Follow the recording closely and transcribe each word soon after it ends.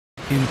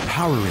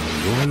empowering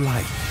your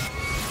life.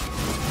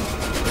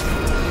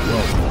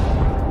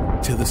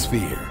 Welcome to the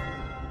Sphere.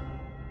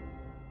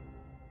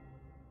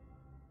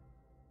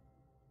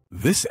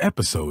 This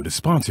episode is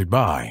sponsored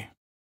by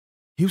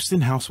Houston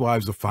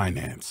Housewives of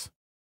Finance.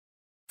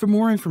 For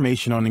more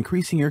information on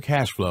increasing your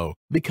cash flow,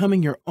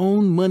 becoming your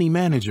own money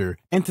manager,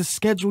 and to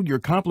schedule your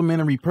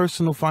complimentary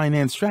personal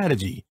finance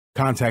strategy,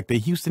 contact the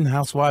Houston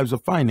Housewives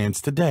of Finance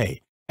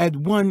today at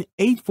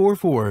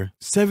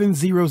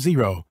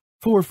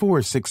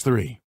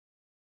 1-844-700-4463.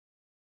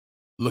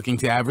 Looking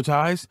to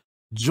advertise?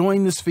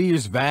 Join the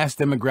Sphere's vast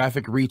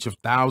demographic reach of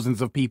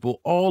thousands of people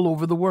all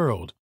over the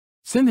world.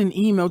 Send an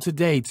email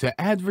today to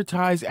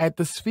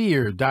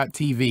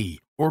advertise@thesphere.tv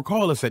or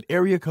call us at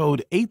area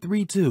code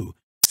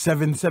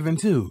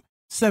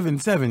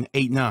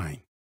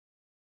 832-772-7789.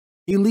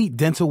 Elite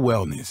Dental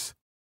Wellness.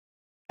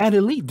 At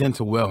Elite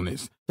Dental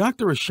Wellness,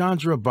 Dr.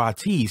 Ashandra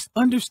Batiste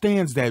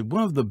understands that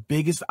one of the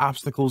biggest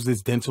obstacles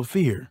is dental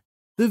fear.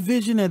 The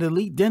vision at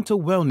Elite Dental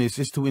Wellness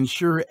is to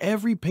ensure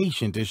every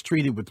patient is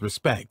treated with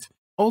respect,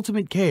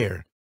 ultimate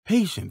care,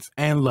 patience,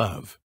 and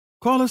love.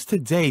 Call us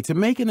today to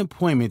make an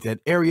appointment at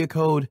area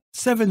code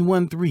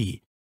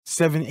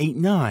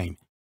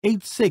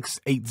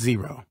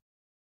 713-789-8680.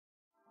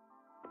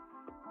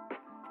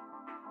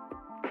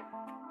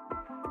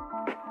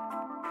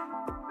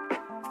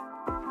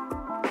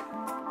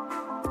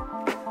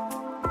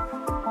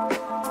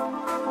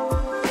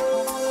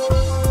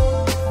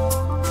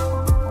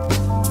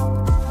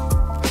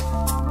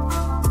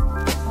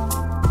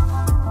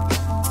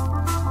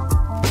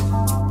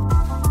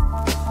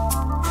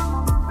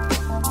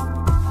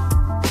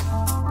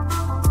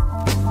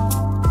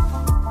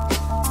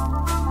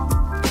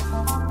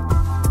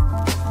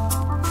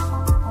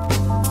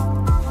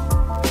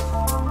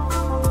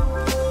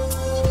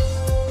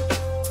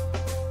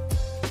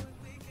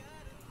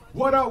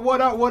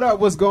 What up?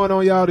 What's going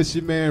on, y'all? This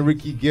your man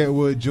Ricky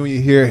Getwood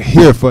Jr.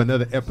 here for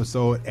another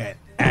episode at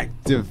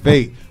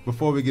Activate.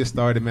 Before we get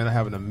started, man, I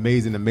have an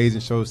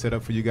amazing show set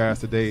up for you guys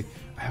today.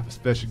 I have a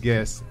special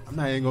guest. I'm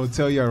not even gonna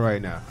tell y'all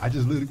right now. We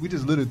just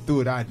literally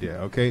threw it out there,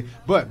 okay?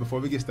 But before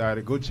we get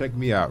started, go check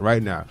me out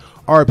right now.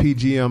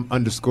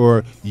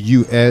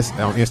 RPGM_US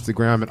on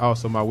Instagram, and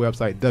also my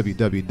website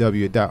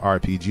www.rpgm.us.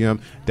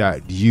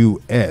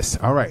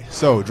 All right,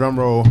 so drum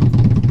roll.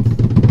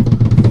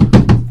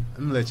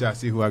 Let y'all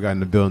see who I got in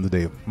the building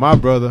today. My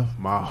brother,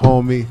 my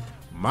homie,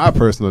 my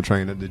personal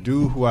trainer, the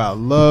dude who I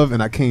love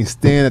and I can't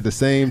stand at the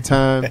same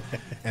time.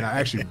 And I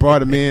actually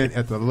brought him in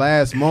at the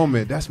last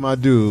moment. That's my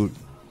dude.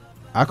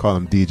 I call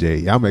him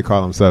DJ. Y'all may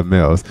call him something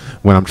else.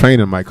 When I'm training,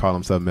 I might call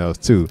him something else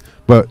too.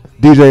 But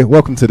DJ,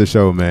 welcome to the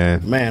show,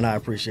 man. Man, I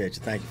appreciate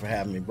you. Thank you for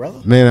having me,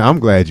 brother. Man, I'm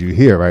glad you're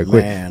here right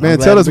quick. Man,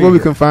 tell us where we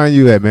can find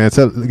you at, man.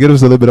 Give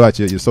us a little bit about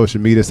your social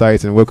media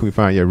sites and where can we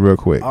find you at real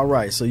quick. All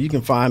right, so you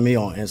can find me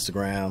on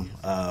Instagram,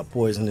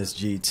 Poisonous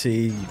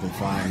GT. You can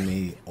find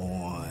me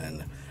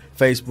on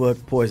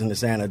Facebook,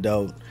 Poisonous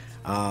Antidote.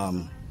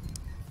 All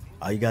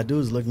you got to do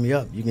is look me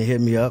up. You can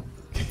hit me up.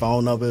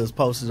 Phone number is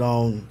posted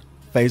on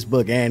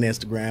Facebook and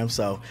Instagram.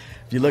 So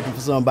if you're looking for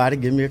somebody,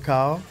 give me a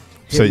call.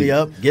 Hit me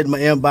up, get in my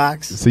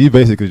inbox. So you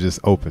basically just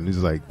open. You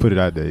just like put it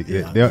out there.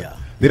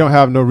 They don't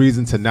have no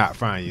reason to not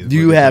find you.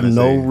 You have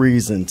no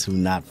reason to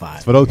not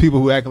find For those people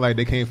who acting like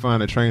they can't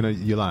find a trainer,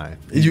 you're lying.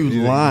 You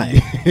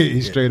lying.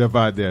 He's straight up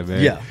out there,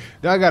 man. Yeah.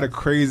 I got a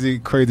crazy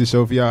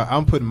show for y'all.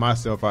 I'm putting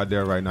myself out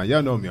there right now.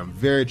 Y'all know me. I'm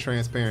very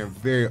transparent,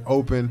 very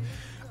open.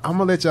 I'm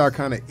going to let y'all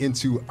kind of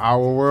into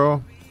our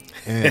world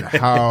and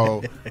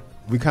how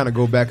we kind of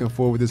go back and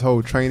forth with this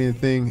whole training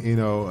thing. You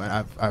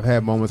know, I've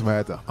had moments where I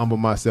had to humble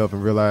myself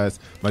and realize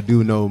my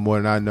dude knows more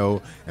than I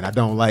know, and I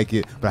don't like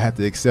it, but I have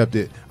to accept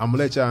it. I'm going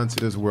to let y'all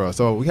into this world.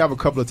 So we have a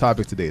couple of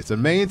topics today. So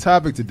the main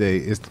topic today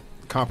is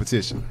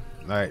competition.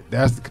 All right,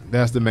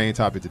 that's the main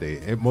topic today.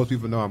 And most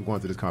people know I'm going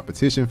through this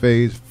competition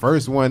phase,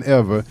 first one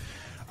ever,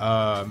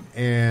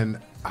 and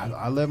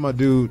I let my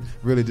dude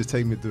really just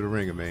take me through the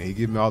ringer, man. He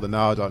gave me all the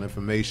knowledge, all the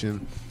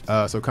information.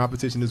 So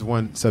competition is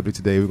one subject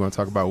today. We're going to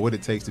talk about what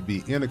it takes to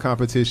be in a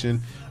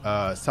competition.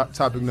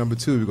 Topic number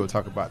 2, we're going to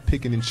talk about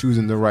picking and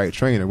choosing the right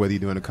trainer, whether you're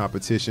doing a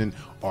competition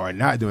or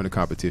not doing a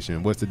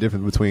competition. What's the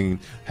difference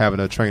between having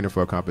a trainer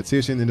for a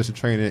competition and just a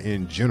trainer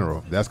in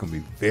general? That's going to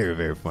be very,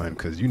 very fun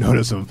because you know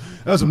there's some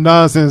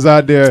nonsense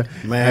out there.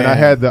 Man, and I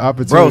had the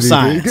opportunity. Bro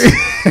science.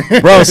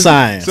 Bro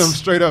science. Some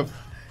straight up,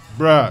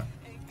 bruh,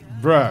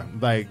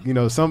 like, you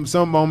know, some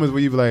moments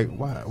where you be like,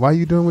 why are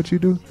you doing what you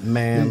do?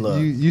 Man,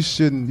 look, you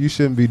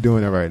shouldn't be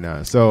doing it right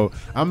now. So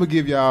I'm gonna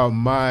give y'all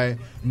my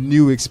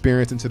new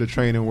experience into the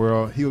training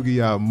world. He'll give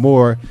y'all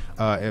more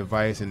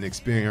advice and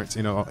experience,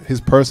 you know,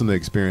 his personal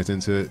experience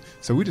into it.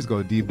 So we just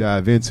go deep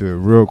dive into it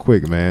real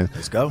quick, man.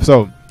 Let's go.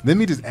 So let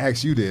me just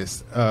ask you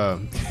this,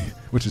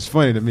 which is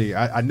funny to me.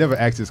 I never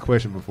asked this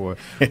question before.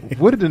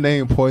 Where did the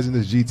name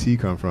Poisonous GT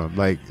come from?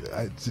 Like,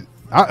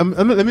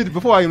 let me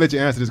before I even let you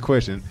answer this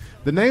question,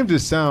 the name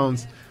just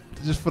sounds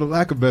just for the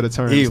lack of better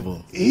terms,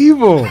 Evil.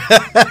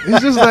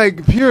 It's just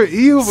like pure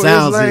evil.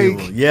 Sounds it's like,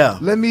 evil, yeah.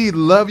 Let me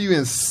love you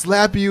and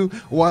slap you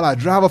while I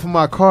drive off in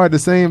my car at the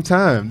same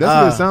time.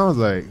 That's what it sounds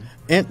like.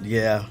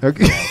 Yeah.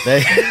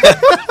 Okay.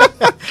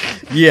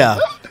 Yeah.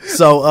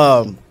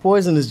 So,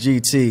 Poisonous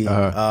GT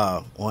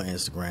on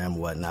Instagram and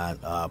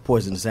whatnot.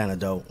 Poisonous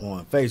Antidote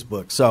on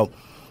Facebook. So,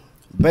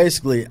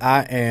 basically,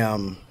 I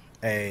am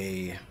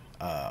a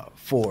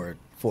Ford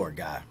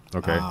guy.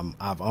 Okay.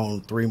 I've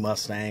owned 3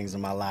 Mustangs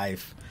in my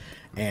life,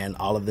 and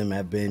all of them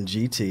have been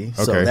GT.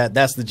 So Okay.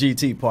 that's the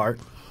GT part.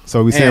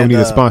 So we saying we And, need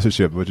a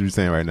sponsorship. What you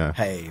saying right now?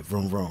 Hey,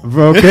 vroom vroom.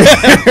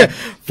 Okay.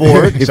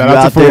 Ford, if Shout you're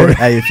out to out there, Ford.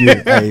 hey, if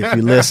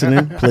you're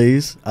listening,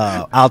 please.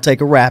 I'll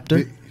take a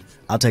Raptor.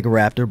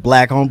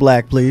 Black on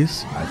black,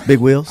 please. Big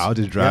wheels. I'll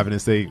just drive it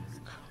and say,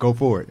 go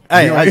for it.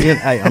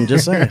 Hey, I'm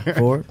just saying,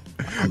 Ford.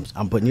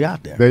 I'm putting you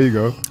out there. There you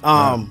go.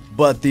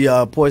 But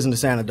the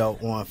Poisonous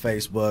Antidote on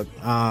Facebook.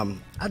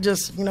 I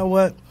just, you know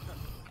what?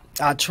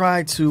 I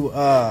try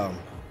to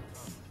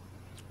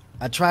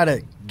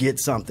get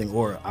something,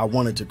 or I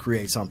wanted to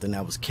create something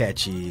that was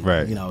catchy.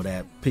 Right. You know,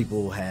 that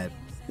people had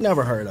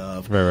never heard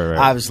of. Right.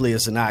 Obviously,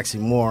 it's an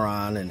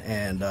oxymoron,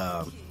 and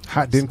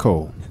Hot then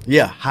cold.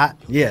 yeah, hot.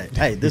 Yeah.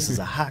 Hey, this is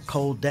a hot,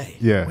 cold day.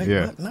 Yeah, Wait,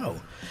 yeah. what? No.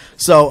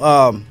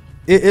 So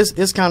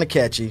it's kind of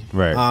catchy.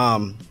 Right.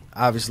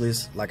 Obviously,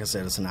 it's like I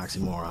said, it's an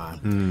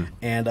oxymoron,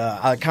 and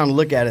I kind of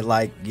look at it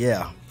like,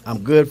 yeah,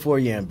 I'm good for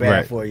you and bad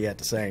Right. for you at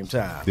the same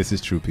time. This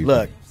is true, people.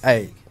 Look,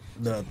 hey,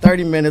 the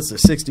 30 minutes or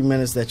 60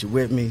 minutes that you're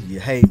with me, you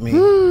hate me.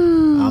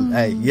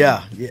 Hey,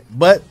 yeah.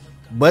 But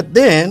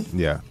then,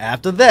 Yeah.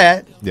 after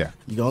that, Yeah.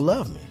 you're gonna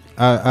love me.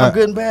 I- I'm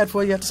good and bad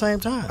for you at the same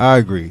time. I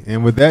agree.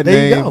 And with that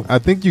There you name, go. I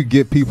think you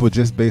get people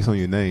just based on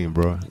your name,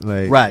 bro.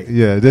 Like, Right.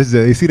 Yeah. They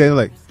see that they're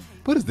like,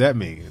 what does that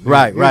mean?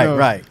 Right, You right, know?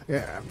 right.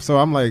 Yeah. So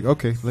I'm like,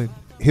 okay, like,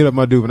 hit up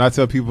my dude. When I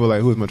tell people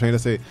like who's my trainer,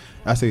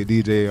 I say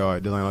DJ or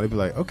Delano. They be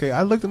like, okay,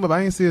 I looked him up.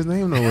 I ain't see his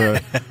name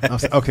nowhere. I'm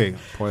saying, okay,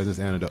 Poisonous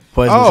Antidote.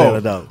 Poisonous Oh,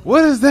 Antidote.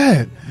 What is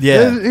that?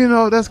 Yeah.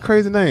 That's a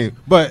crazy name.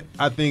 But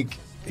I think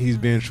he's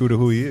being true to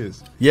who he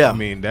is. Yeah. I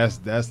mean, that's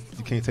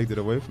you can't take that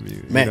away from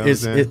you. Man, you know what I'm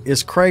saying?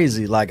 it's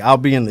crazy. Like, I'll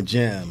be in the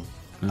gym.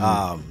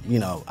 Mm-hmm. You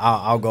know,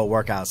 I'll go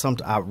work out.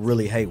 I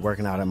really hate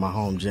working out at my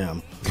home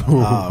gym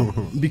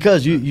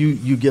because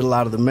you get a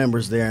lot of the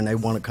members there, and they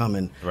want to come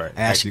and Right.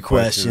 ask you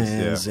questions.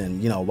 yeah.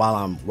 And you know, while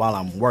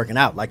I'm working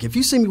out, like if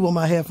you see me with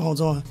my headphones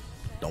on,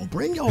 don't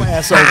bring your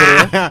ass over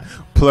there.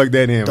 Plug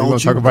that in. We're Don't gonna you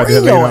talk about bring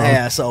that later your on.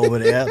 ass over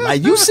there.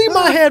 Like, you see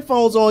my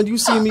headphones on, you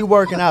see me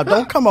working out.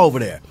 Don't come over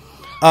there.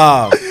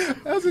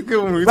 That's a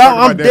good one. We Bro, talk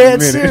about I'm that in a dead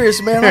minute.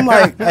 serious, man. I'm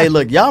like, hey,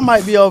 look, y'all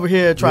might be over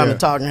here trying Yeah. to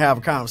talk and have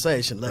a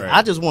conversation. Look, Right.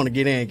 I just want to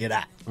get in and get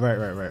out.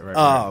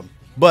 Right.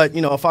 But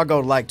you know, if I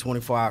go to like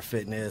 24-hour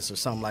fitness or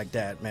something like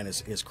that, man,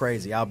 it's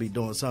crazy. I'll be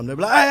doing something. They'll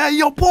be like, hey,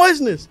 yo,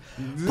 Poisonous.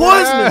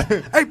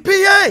 Hey,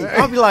 PA.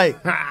 I'll be like,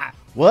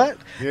 what?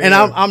 Yeah, and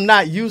yeah. I'm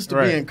not used to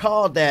Right. being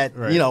called that,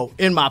 Right. you know,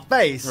 in my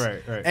face.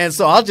 Right. And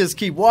so I'll just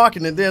keep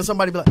walking, and then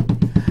somebody be like,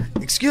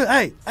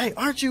 hey,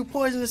 aren't you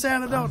Poisonous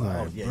Antidote? like,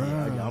 Oh,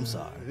 yeah, I'm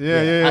sorry.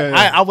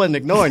 Yeah. I wasn't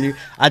ignoring you.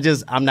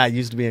 I'm not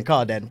used to being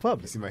called that in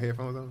public. See my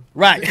headphones on?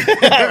 Right.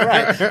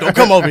 Right. Don't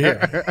come over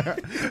here.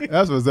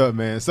 That's what's up,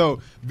 man.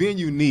 So being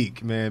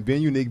unique, man,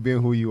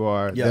 being who you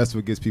are, Yeah. that's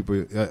what gets people,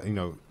 you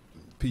know,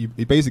 you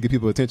basically get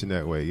people attention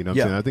that way. You know what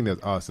Yeah. I'm saying? I think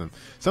that's awesome.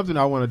 Something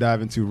I want to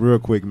dive into real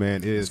quick,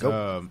 man, is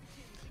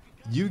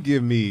you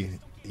give me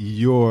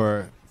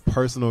your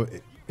personal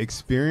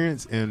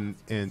experience and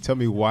tell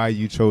me why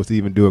you chose to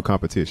even do a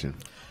competition.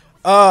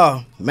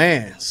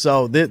 Man,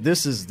 so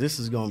this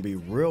is gonna be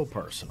real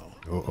personal.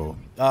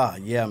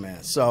 Yeah,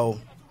 man. So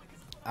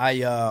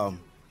I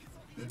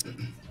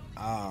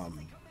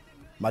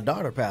my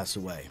daughter passed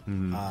away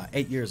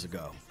 8 years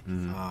ago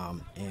in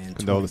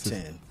Condolences.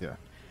 2010. Yeah.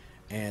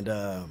 And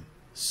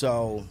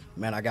so,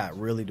 man, I got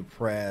really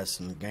depressed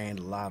and gained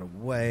a lot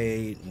of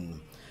weight. And,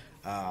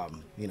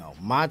 you know,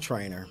 my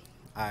trainer,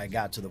 I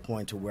got to the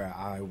point to where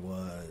I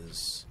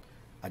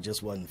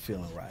just wasn't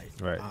feeling right.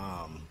 Right.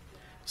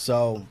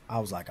 So I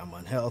was like, I'm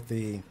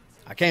unhealthy.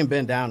 I can't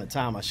bend down and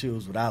tie my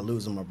shoes without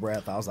losing my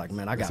breath. I was like,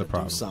 man, I got to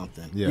do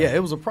something. Yeah.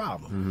 It was a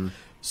problem.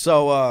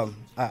 So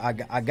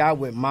I got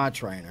with my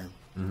trainer,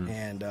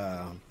 and,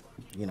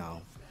 you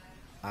know,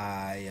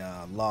 I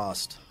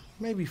lost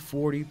maybe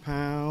 40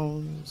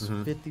 pounds,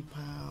 50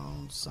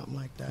 pounds, something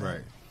like that.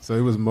 Right. So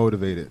it was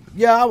motivated.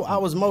 Yeah, I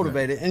was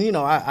motivated. And, you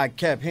know, I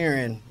kept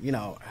hearing, you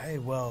know, hey,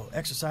 well,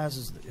 exercise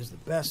is the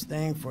best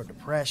thing for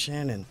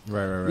depression. And,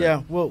 Right.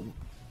 yeah,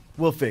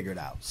 we'll figure it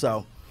out.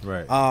 So,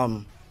 Right.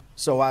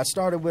 so I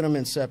started with him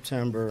in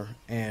September,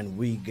 and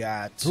we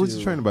got to... Who's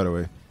the trainer, by the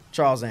way?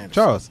 Charles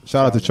Anderson.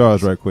 Shout out to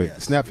Charles right quick.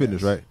 Yes, Snap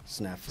Fitness, yes. right?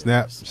 Snap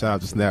Fitness. Snap. Shout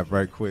out to Snap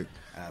right quick.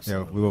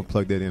 Absolutely. Yeah, we will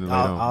plug that in later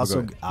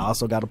on. I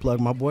also got to plug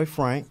my boy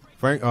Frank.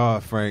 Frank.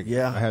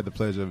 Yeah. I had the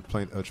pleasure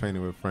of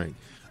training with Frank.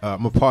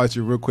 I'm going to pause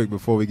you real quick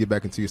before we get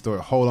back into your story.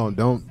 Hold on.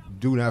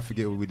 Do not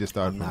forget what we just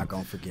started. I'm not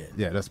going to forget.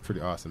 Yeah, that's pretty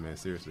awesome, man.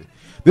 Seriously.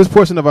 This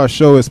portion of our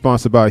show is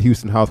sponsored by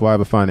Houston Housewife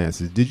of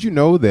Finances. Did you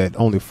know that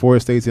only 4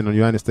 states in the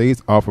United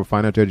States offer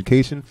financial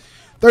education?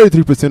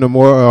 33%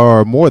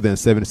 or more than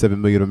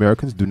 77 million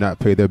Americans do not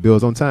pay their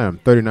bills on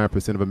time.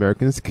 39% of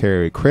Americans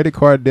carry credit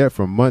card debt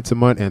from month to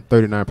month, and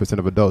 39%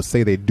 of adults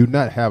say they do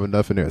not have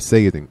enough in their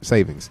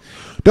savings.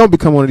 Don't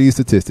become one of these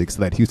statistics.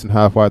 Let Houston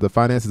Housewives of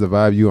Finances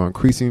advise you on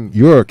increasing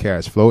your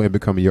cash flow and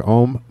becoming your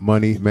own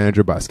money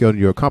manager by scaling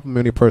your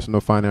complimentary personal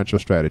financial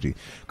strategy.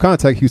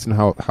 Contact Houston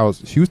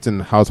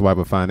Housewife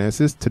of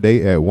Finances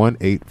today at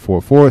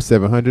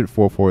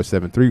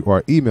 1-844-700-4473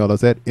 or email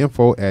us at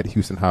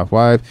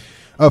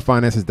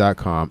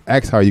info@HoustonHousewives.Finances.com.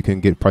 Ask how you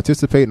can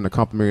participate in a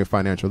complimentary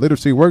financial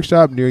literacy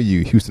workshop near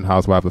you. Houston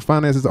Housewives of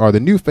Finances are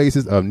the new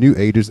faces of new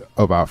ages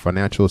of our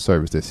financial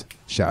services.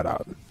 Shout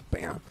out.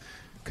 Bam.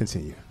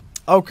 Continue.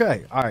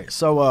 Okay. All right.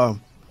 So,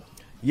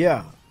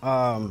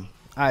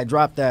 I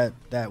dropped that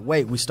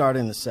weight. We started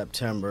in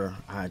September.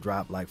 I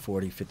dropped like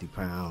 40, 50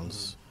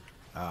 pounds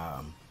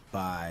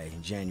by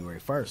January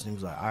 1st. And he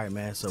was like, all right,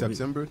 man. So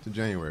September to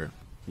January.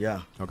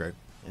 Yeah. Okay.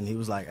 And he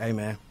was like, hey,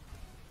 man,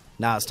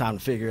 now it's time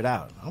to figure it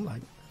out. I'm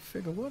like,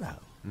 figure what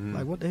out?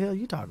 Like, what the hell are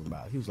you talking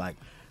about? He was like,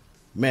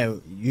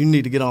 man, you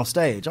need to get on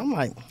stage. I'm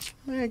like,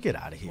 man, get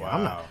out of here.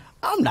 Wow.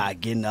 I'm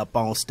not getting up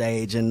on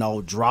stage in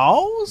no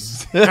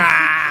draws.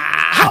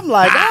 I'm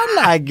like, I'm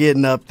not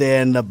getting up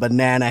there in the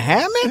banana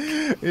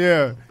hammock.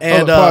 Yeah.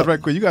 And pause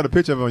right quick. You got a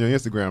picture of him on your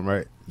Instagram,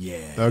 right?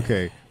 Yeah.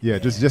 Okay. Yeah.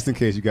 Just in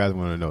case you guys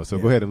want to know. So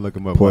go ahead and look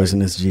him up.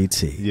 Poisonous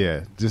GT.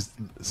 Yeah. Just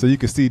so you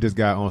can see this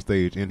guy on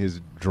stage in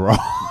his draw.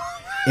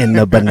 In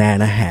the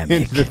banana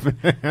hammock.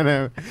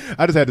 I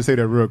just had to say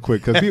that real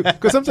quick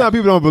because sometimes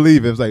people don't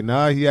believe it. It's like,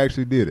 nah, he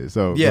actually did it.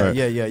 So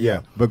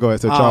Yeah. But go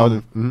ahead. So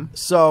Charles.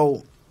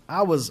 So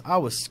I was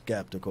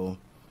skeptical,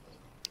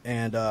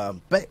 and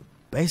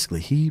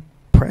basically he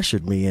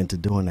pressured me into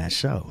doing that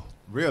show.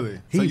 Really?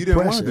 So you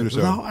didn't want to do the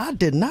show? No, I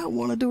did not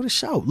want to do the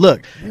show.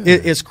 Look,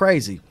 it's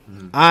crazy.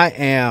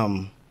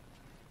 I'm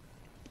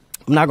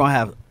not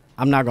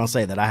gonna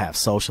say that I have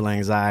social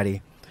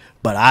anxiety,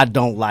 but I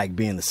don't like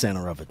being the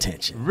center of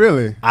attention.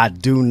 Really? I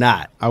do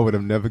not. I would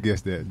have never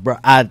guessed that. Bro,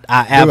 I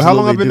absolutely how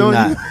long I've been do knowing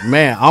not. you?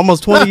 Man,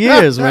 almost 20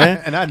 years,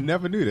 man. And I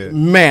never knew that.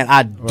 Man,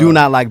 I do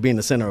not like being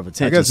the center of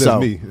attention. I guess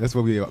that's me. That's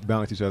what we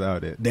balance each other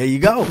out at. There you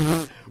go.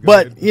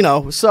 But,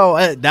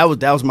 so that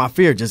was my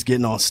fear, just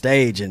getting on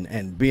stage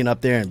and being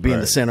up there and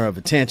being the center of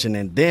attention.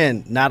 And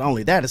then not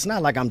only that, it's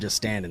not like I'm just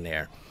standing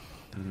there.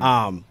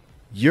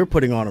 You're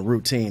putting on a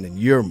routine and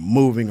you're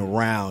moving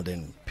around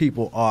and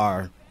people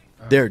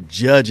they're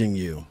judging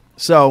you.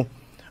 So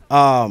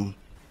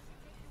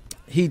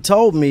he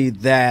told me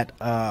that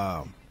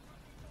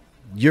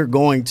you're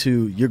going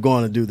to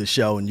do the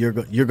show and you're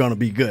going to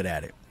be good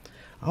at it.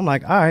 I'm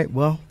like, all right,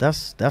 well,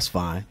 that's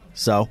fine.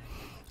 So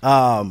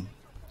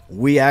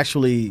we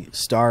actually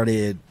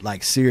started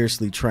like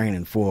seriously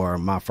training for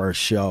my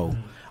first show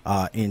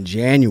in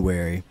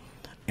January.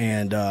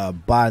 And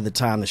by the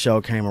time the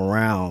show came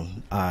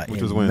around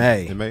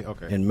May. In May?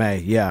 Okay. In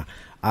May, yeah.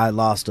 I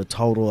lost a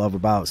total of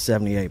about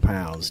 78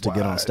 pounds to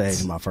get on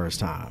stage my first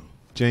time.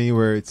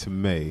 January to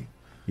May.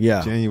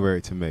 Yeah.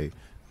 January to May.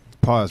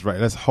 Pause right.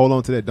 Let's hold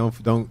on to that.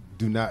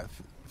 Do not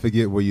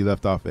forget where you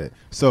left off at.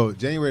 So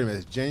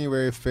January,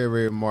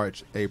 February,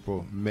 March,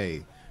 April,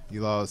 May.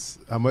 You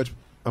lost how much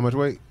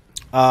weight?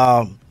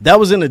 That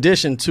was in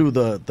addition to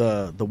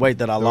the weight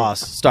that I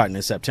lost starting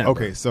in September.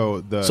 Okay,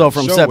 so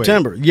from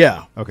September, weight.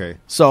 yeah. Okay.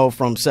 So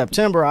from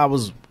September I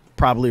was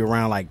probably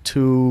around like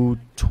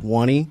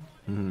 220.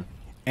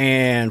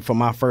 And for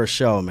my first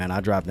show, man, I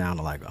dropped down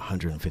to like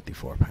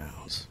 154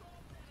 pounds.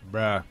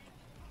 Bruh.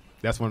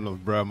 That's one of those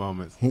bruh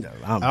moments. The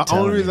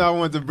only reason I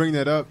wanted to bring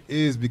that up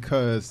is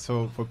because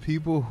for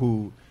people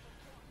who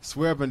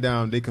swear up and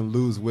down they can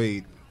lose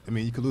weight, I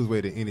mean, you can lose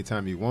weight at any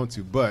time you want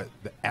to, but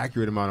the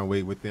accurate amount of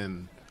weight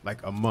within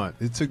like a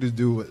month. It took this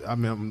dude,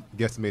 I'm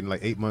guesstimating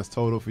like 8 months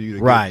total for you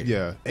to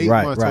get. 8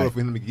 months total for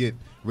him to get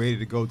ready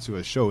to go to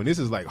a show. And this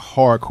is like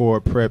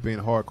hardcore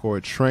prepping,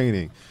 hardcore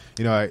training.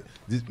 Like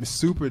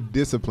super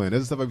disciplined.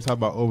 This is stuff I talk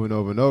about over and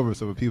over and over.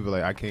 So when people are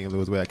like, I can't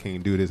lose weight, I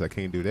can't do this, I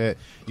can't do that,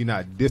 you're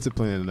not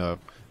disciplined enough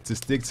to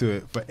stick to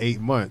it for 8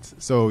 months.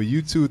 So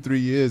you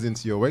 2-3 years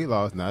into your weight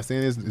loss, not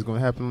saying it's going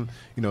to happen,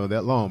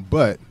 that long,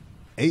 but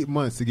 8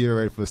 months to get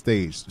ready for the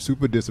stage.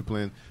 Super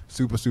disciplined,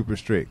 super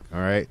strict. All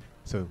right.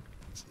 So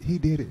he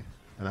did it,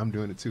 and I'm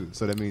doing it too.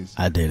 So that means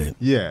I did it.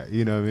 Yeah,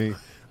 you know what I mean.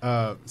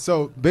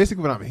 So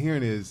basically, what I'm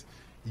hearing is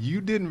you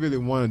didn't really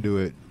want to do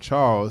it.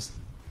 Charles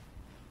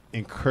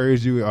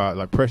encouraged you,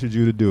 like pressured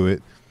you to do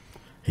it.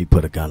 He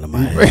put a gun to my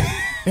head.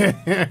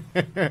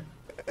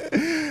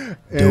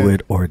 Do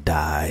it or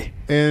die.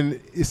 And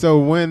so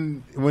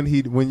when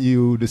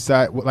you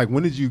decide, like,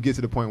 when did you get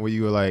to the point where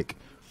you were like,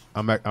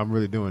 I'm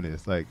really doing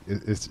this, like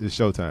it's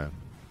showtime?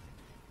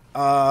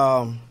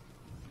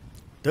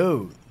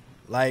 Dude,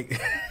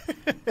 like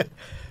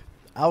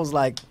I was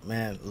like,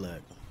 man,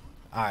 look,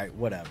 all right,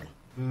 whatever.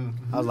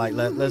 I was like,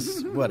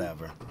 let's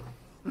whatever.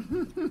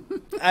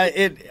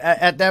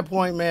 At that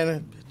point,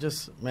 man,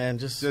 just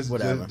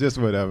whatever. Just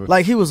whatever.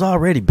 Like, he was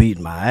already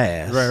beating my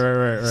ass.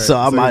 Right. So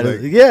I might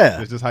have, like,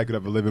 yeah. Just hike it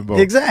up a living boat.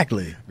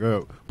 Exactly.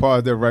 Go.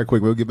 Pause there right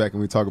quick. We'll get back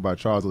and we talk about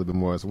Charles a little bit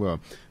more as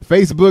well.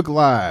 Facebook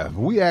Live.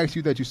 We ask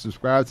you that you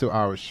subscribe to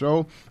our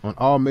show on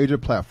all major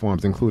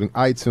platforms, including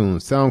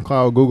iTunes,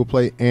 SoundCloud, Google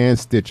Play, and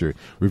Stitcher.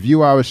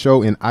 Review our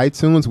show in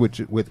iTunes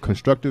with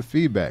constructive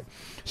feedback.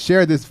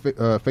 Share this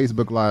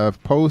Facebook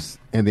Live post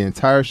and the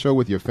entire show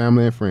with your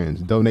family and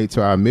friends. Donate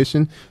to our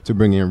mission to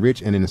bring in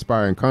rich and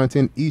inspiring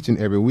content each and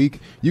every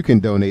week. You can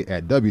donate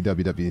at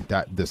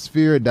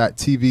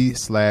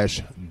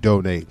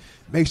www.thesphere.tv/donate.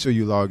 Make sure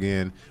you log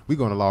in. We're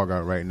going to log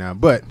out right now,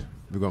 but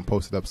we're going to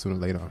post it up sooner or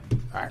later on.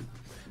 All right.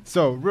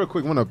 So real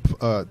quick, I want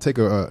to take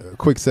a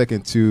quick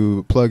second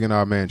to plug in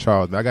our man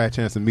Charles. I got a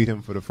chance to meet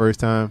him for the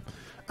first time.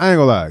 I ain't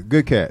gonna lie,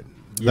 good cat.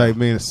 Yeah. Like,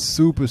 man,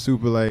 super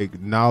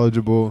like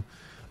knowledgeable.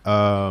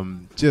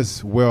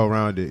 Just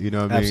well-rounded, you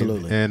know what I mean?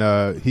 Absolutely. And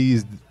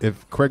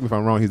correct me if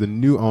I'm wrong, he's the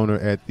new owner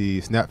at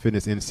the Snap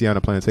Fitness in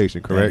Sienna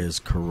Plantation, correct? That is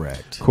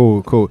correct.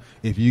 Cool.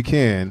 If you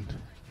can,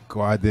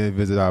 go out there and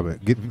visit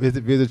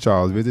visit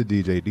Charles, visit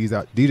DJ.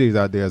 DJ's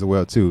out there as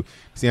well too.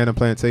 Sienna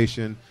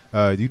Plantation.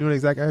 Do you know the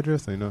exact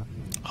address? You know?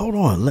 Hold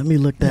on, let me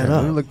look that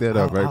up. Let me look that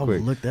up right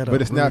quick. Look that up. But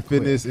it's Snap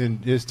Fitness,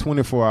 and it's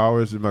 24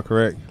 hours. Am I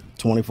correct?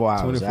 24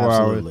 hours. 24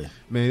 absolutely. hours.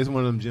 Man, it's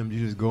one of them gyms. You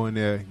just go in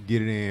there,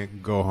 get it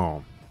in, go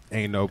home.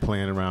 Ain't no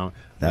playing around.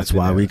 That's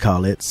why we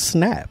call it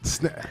Snap.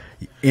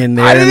 In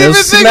there, I didn't even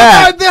think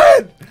about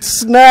that.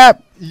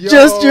 Snap. Yo.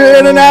 Just you're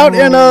in and out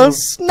in a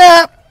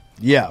snap.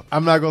 Yeah.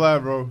 I'm not gonna lie,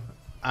 bro.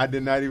 I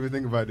did not even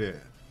think about that.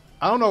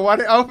 I don't know why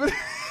they opened.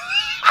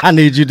 I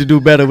need you to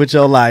do better with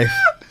your life.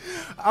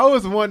 I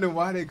was wondering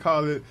why they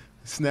call it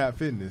Snap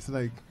Fitness.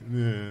 Like,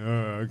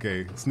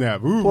 okay,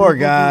 Snap. Ooh, Poor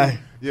guy.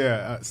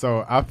 Yeah.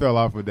 So I fell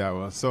off with that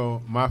one.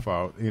 So my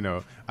fault. You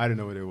know, I didn't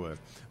know what it was.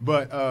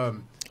 But all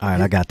right,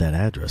 I got that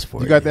address for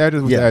you. You got the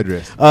address? What's the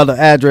address? The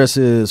address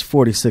is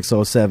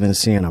 4607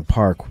 Sienna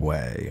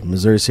Parkway,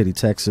 Missouri City,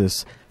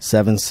 Texas,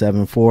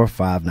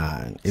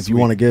 77459. If you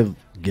want to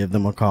give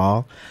them a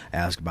call,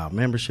 ask about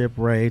membership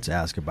rates,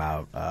 ask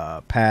about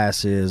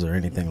passes or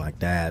anything like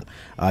that,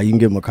 you can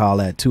give them a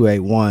call at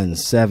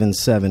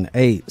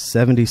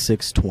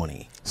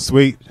 281-778-7620.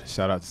 Sweet.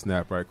 Shout out to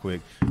Snap right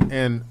quick.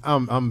 And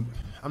I'm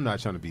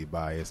not trying to be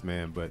biased,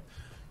 man, but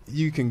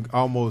you can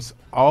almost,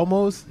 I'm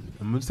going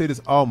to say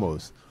this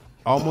almost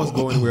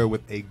go anywhere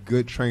with a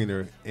good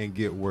trainer and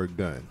get work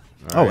done.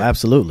 All right?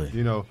 Absolutely.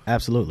 You know,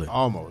 absolutely.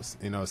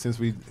 Almost. You know, since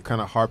we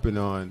kind of harping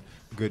on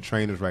good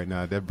trainers right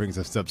now, that brings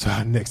us up to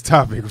our next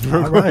topic.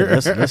 All right,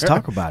 let's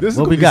talk about it. This is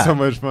going to be so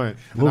much fun.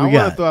 What I we want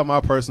got? to throw out my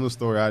personal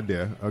story out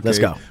there. Okay? Let's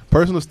go.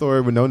 Personal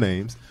story with no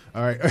names.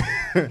 All right.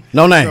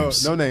 No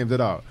names. So, no names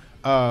at all.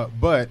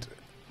 But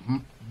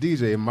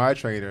DJ, my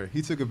trainer,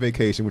 he took a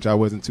vacation, which I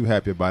wasn't too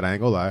happy about. I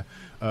ain't gonna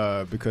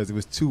lie, because it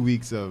was 2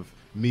 weeks of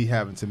me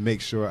having to make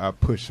sure I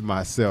push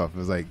myself. It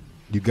was like,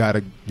 you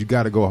gotta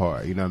go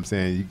hard. You know what I'm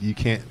saying? You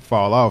can't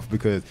fall off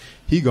because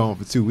he gone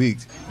for 2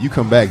 weeks. You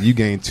come back, you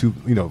gain 2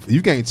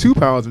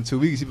 pounds in 2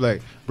 weeks. You be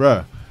like,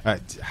 bruh,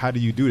 how do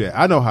you do that?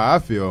 I know how I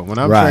feel when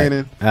I'm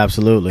training.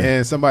 Absolutely.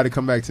 And somebody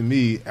come back to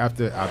me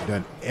after I've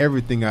done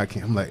everything I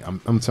can. I'm like,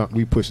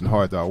 we pushing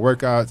hard through our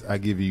workouts. I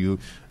give you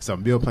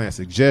some meal plan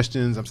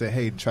suggestions. I'm saying,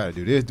 hey, try to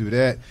do this, do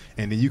that.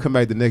 And then you come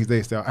back the next day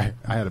and say, I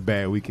had a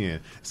bad weekend.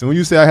 So when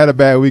you say I had a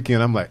bad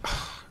weekend, I'm like,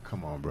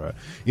 come on, bro.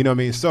 You know what I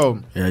mean? So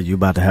yeah, you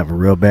about to have a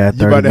real bad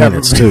 30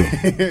 minutes too.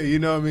 You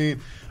know what I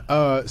mean?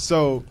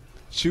 So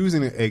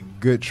choosing a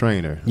good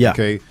trainer. Yeah.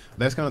 Okay.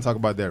 Let's kind of talk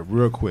about that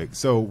real quick.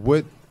 So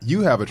what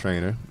you have a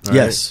trainer.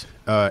 Yes.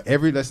 Right?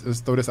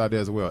 Let's throw this out there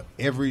as well.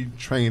 Every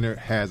trainer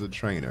has a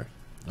trainer.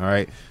 All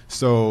right.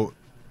 So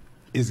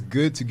it's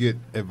good to get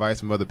advice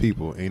from other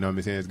people. You know what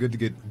I'm saying? It's good to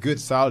get good,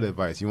 solid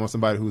advice. You want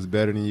somebody who's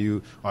better than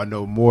you or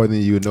know more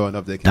than you, know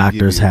enough they can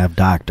Doctors give you. have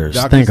doctors.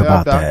 Doctors Think have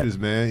about doctors,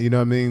 that. man. You know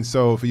what I mean?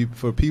 So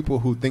for people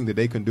who think that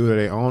they can do it on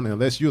their own,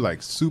 unless you're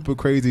like super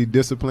crazy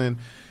disciplined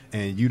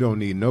and you don't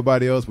need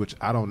nobody else, which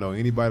I don't know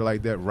anybody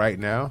like that right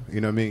now,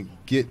 you know what I mean?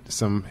 Get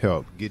some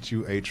help. Get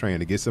you a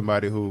trainer. Get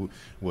somebody who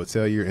will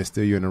tell you and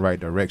steer you in the right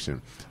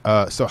direction.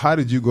 So how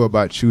did you go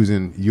about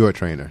choosing your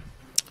trainer?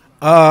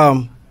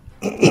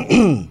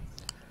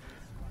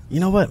 You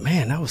know what,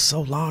 man? That was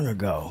so long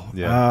ago.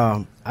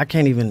 Yeah. I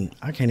can't even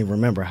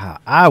remember how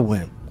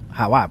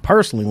I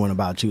personally went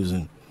about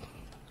choosing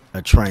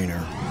a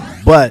trainer.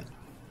 But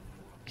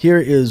here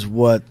is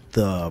what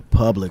the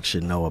public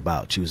should know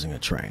about choosing a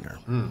trainer.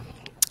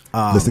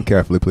 Listen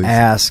carefully, please.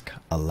 Ask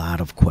a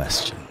lot of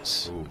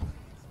questions. Ooh.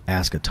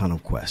 Ask a ton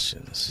of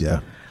questions.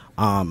 Yeah.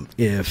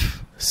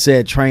 If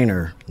said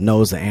trainer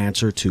knows the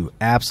answer to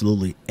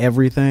absolutely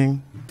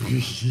everything,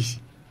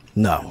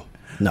 no.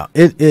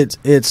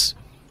 It's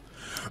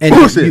and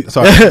bullshit.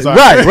 Sorry.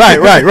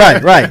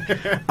 Right.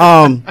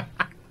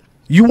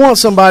 You want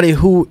somebody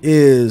who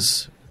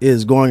is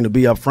going to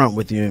be upfront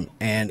with you,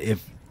 and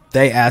if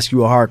they ask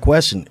you a hard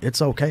question,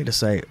 it's okay to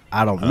say,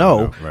 I don't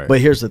know. Right.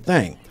 But here's the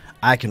thing.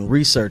 I can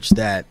research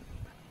that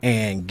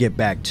and get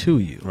back to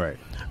you. Right.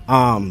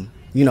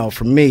 You know,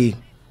 for me,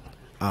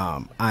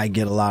 I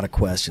get a lot of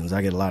questions.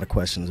 I get a lot of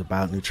questions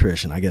about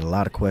nutrition. I get a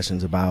lot of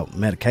questions about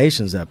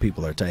medications that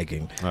people are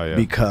taking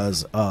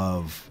because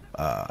of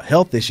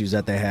health issues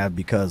that they have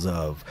because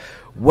of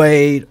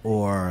weight,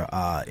 or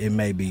it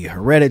may be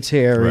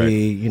hereditary. Right.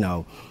 You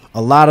know,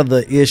 a lot of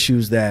the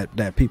issues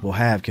that people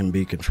have can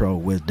be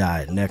controlled with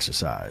diet and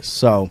exercise.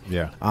 So,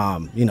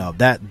 you know,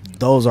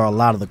 those are a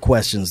lot of the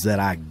questions that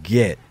I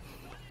get.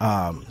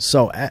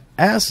 So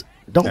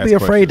don't be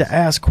afraid to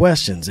ask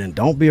questions, and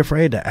don't be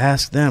afraid to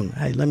ask them,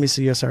 hey, let me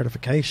see your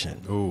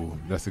certification. Ooh,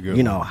 that's a good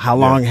You know, how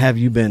long have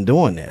you been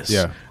doing this?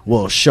 Yeah.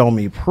 Well, show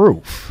me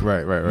proof.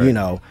 Right. You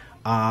know,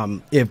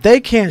 if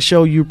they can't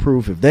show you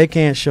proof, if they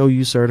can't show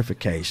you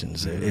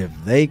certifications, if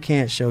they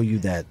can't show you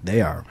that they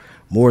are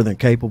more than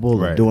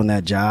capable of doing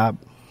that job,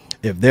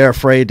 if they're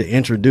afraid to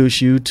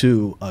introduce you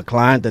to a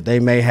client that they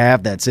may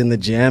have that's in the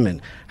gym,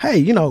 and hey,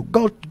 you know,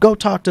 go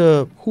talk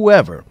to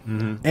whoever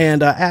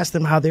and ask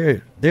them how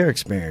their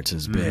experience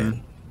has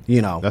been.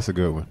 You know, that's a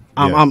good one.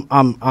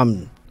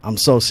 I'm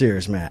so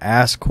serious, man.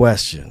 Ask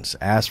questions.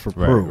 Ask for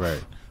proof.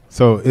 Right.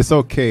 So it's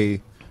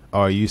okay,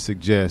 or you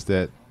suggest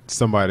that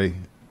somebody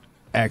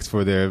ask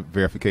for their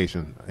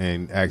verification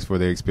and ask for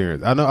their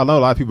experience. I know a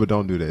lot of people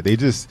don't do that.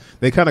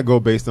 They kind of go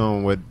based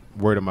on what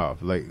word of mouth.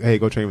 Like, hey,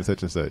 go train with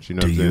such and such. You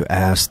know. Do you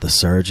ask the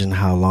surgeon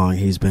how long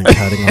he's been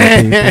cutting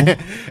on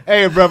people?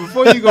 Hey, bro,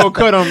 before you go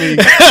cut on me,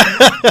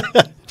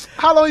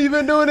 how long you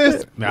been doing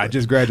this? Man, I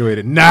just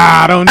graduated.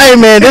 Nah, I don't. Hey,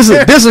 man, this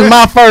is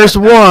my first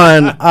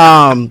one.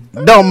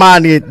 Don't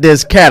mind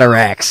this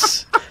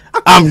cataracts.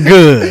 I'm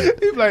good.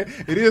 He's like,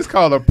 it is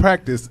called a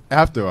practice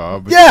after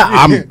all. But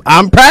yeah,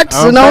 I'm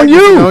practicing on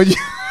you.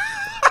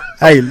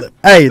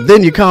 Hey,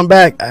 then you come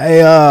back.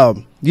 Hey,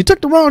 you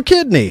took the wrong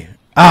kidney.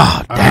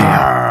 Oh,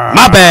 damn.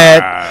 My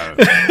bad.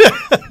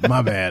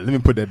 My bad. Let me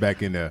put that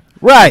back in there.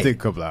 Right. It'll take a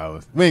couple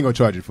hours. We ain't going to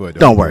charge you for it, though.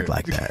 Don't work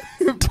like that.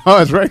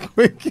 Pause right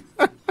quick.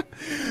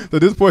 So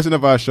this portion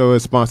of our show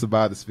is sponsored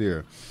by The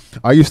Sphere.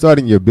 Are you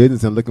starting your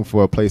business and looking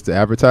for a place to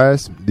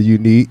advertise? Do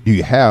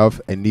you have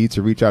a need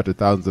to reach out to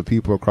thousands of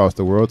people across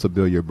the world to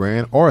build your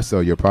brand or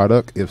sell your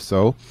product? If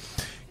so,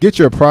 get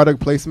your product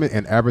placement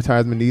and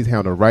advertisement needs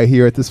handled right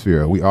here at The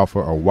Sphere. We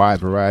offer a wide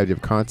variety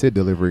of content,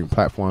 delivering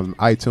platforms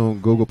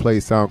iTunes, Google Play,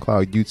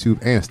 SoundCloud, YouTube,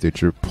 and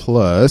Stitcher.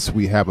 Plus,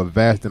 we have a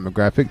vast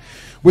demographic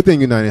within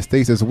the United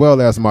States as well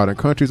as modern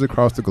countries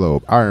across the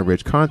globe. Our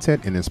enriched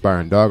content and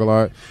inspiring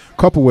dialogue,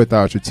 coupled with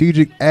our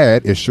strategic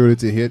ad, is sure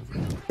to hit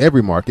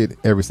every market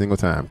every single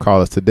time. Call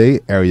us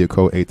today, area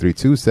code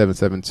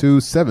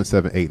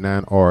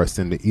 832-772-7789, or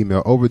send an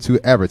email over to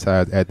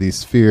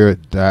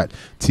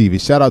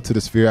advertise@thesphere.tv. Shout out to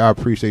The Sphere. I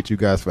appreciate you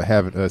guys for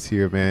having us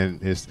here, man.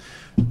 It's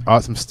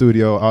awesome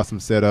studio,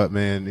 awesome setup,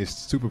 man. It's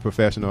super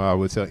professional. I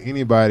would tell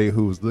anybody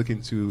who's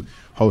looking to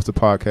host a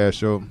podcast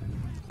show,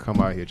 come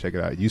out here, check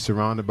it out. You're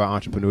surrounded by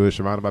entrepreneurs,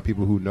 surrounded by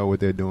people who know what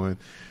they're doing.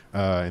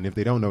 And if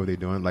they don't know what they're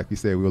doing, like we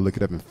said, we'll look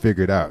it up and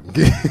figure it out.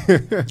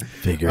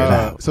 Figure it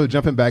out. So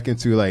jumping back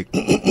into like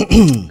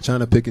trying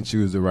to pick and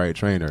choose the right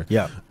trainer.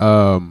 Yeah.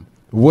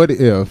 What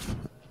if,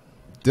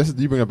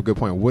 you bring up a good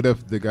point. What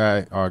if the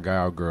guy or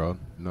girl,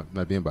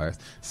 not being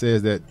biased,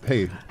 says that,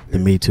 hey. The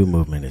Me Too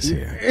movement is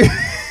here.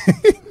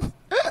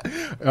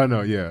 Oh,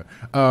 no, yeah.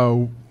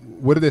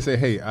 What if they say,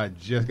 hey, I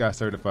just got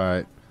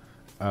certified,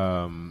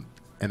 and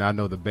I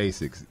know the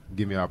basics.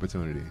 Give me an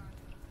opportunity.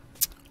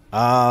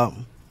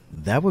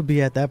 That would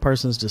be at that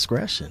person's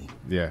discretion.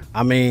 Yeah.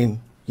 I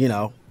mean, you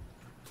know,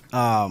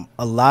 a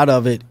lot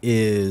of it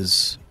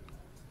is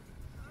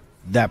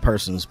that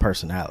person's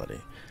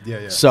personality.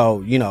 Yeah.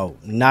 So, you know,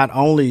 not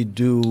only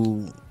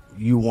do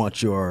you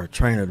want your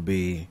trainer to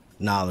be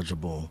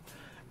knowledgeable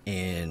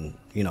in,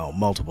 you know,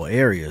 multiple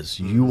areas,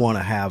 you want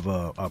to have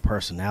a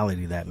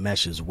personality that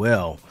meshes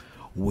well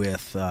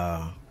with,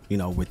 you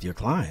know, with your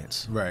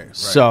clients. Right.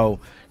 So,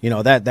 you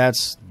know,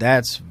 that's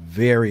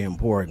very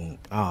important.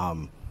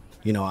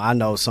 You know, I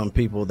know some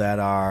people that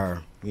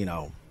are, you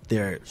know,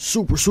 they're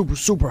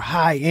super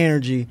high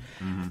energy,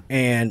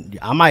 and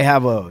I might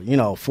have a, you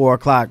know, 4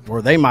 o'clock,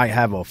 or they might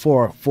have a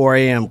 4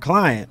 a.m.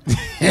 client,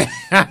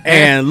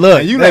 and look,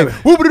 and you like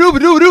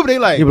whoop-a-doop-a-doop-a-doop, they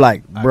like, you be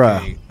like,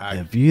 bruh,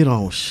 if you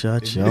don't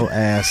shut your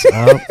ass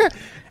up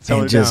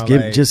and just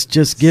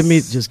give me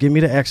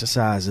the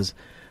exercises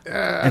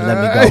and let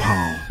me go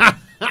home.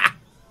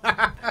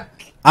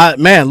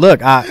 Man,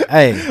 look,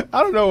 I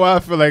don't know why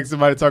I feel like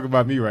somebody talking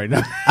about me right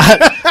now.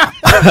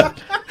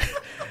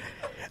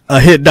 A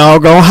hit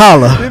dog gonna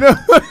holler. You know,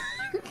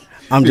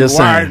 I'm just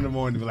saying. In the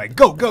morning, be like,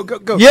 go.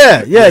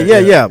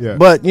 Yeah.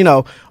 But you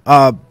know,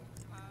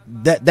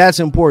 that's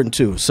important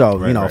too.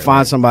 So you know,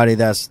 find somebody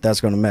that's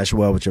going to mesh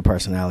well with your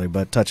personality.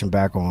 But touching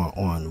back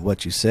on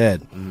what you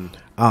said,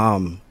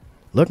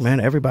 look, man,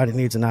 everybody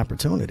needs an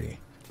opportunity.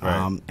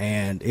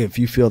 And if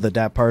you feel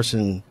that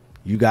person,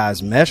 you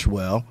guys mesh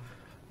well,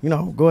 you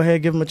know, go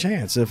ahead, give them a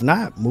chance. If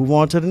not, move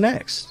on to the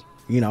next.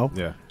 You know,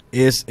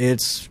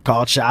 it's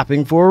called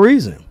shopping for a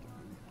reason.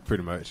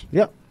 Pretty much.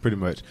 Yep. Pretty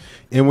much.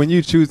 And when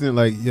you choosing,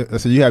 like,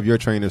 so you have your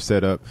trainer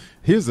set up.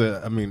 Here's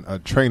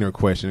a trainer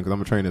question, because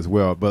I'm a trainer as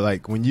well. But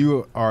like when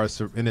you are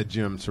in a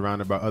gym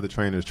surrounded by other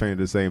trainers training at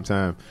the same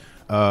time,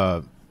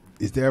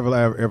 is there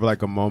ever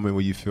like a moment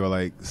where you feel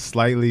like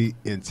slightly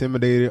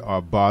intimidated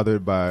or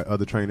bothered by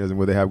other trainers and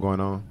what they have going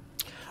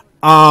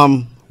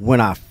on? When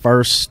I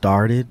first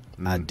started,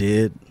 I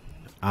did.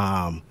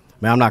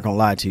 Man, I'm not gonna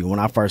lie to you. When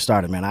I first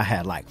started, man, I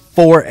had like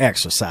 4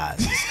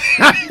 exercises.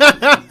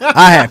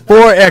 I had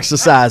 4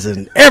 exercises,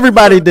 and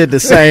everybody did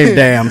the same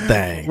damn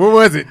thing. What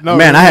was it? No,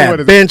 man, I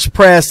had bench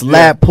press,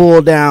 lat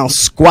pull down,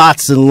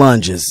 squats, and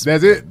lunges.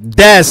 That's it?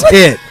 That's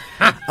it.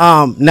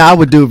 Now I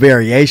would do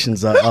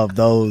variations of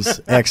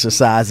those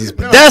exercises,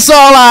 but that's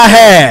all I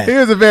had.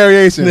 Here's a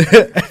variation: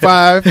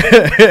 5,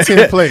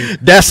 10 plates.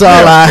 That's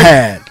all I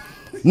had.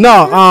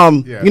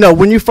 No, you know,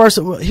 when you first,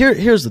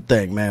 here's the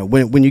thing, man.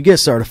 When you get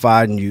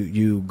certified and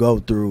you go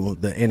through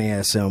the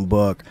NASM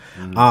book,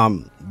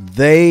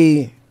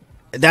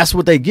 that's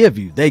what they give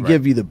you. They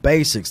give you the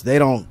basics. They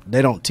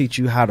don't teach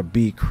you how to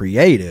be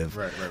creative.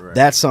 Right.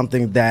 That's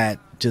something that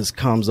just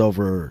comes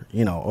over,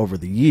 you know, over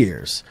the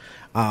years.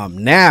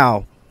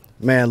 Now,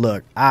 man,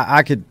 look,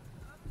 I could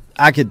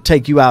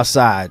take you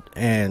outside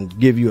and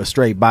give you a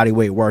straight body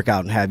weight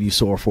workout and have you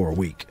sore for a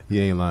week.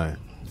 You ain't lying.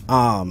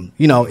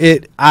 You know,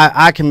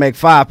 I can make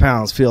 5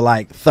 pounds feel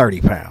like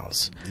 30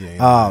 pounds.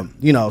 Yeah,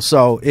 you know,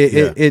 so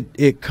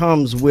it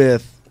comes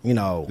with, you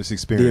know, this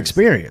experience. The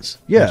experience.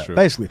 Yeah,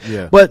 basically.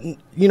 Yeah. But,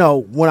 you know,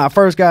 when I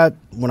first got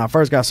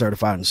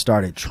certified and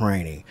started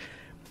training,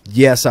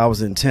 yes, I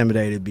was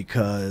intimidated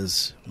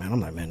because, man, I'm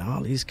like, man,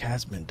 all these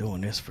cats been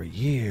doing this for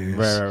years.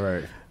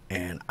 Right.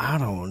 And I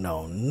don't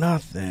know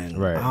nothing.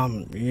 Right.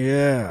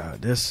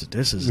 This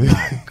is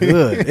not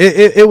good.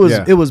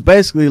 It was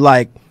basically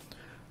like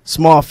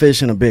small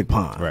fish in a big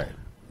pond.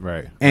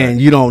 Right.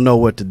 And you don't know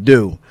what to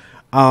do.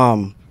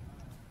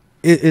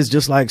 It's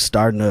just like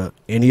starting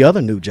any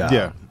other new job.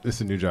 Yeah,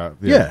 it's a new job.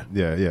 Yeah.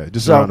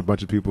 Just around a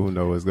bunch of people who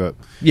know what's up.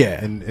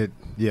 Yeah. And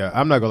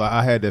I'm not gonna lie,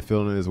 I had that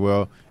feeling as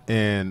well.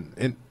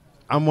 And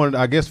I'm one.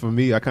 I guess for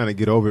me, I kind of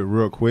get over it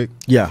real quick.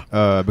 Yeah.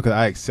 Because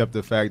I accept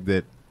the fact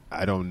that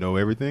I don't know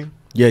everything.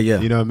 Yeah.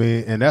 You know what I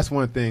mean? And that's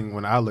one thing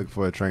when I look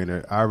for a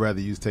trainer, I'd rather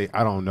use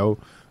I don't know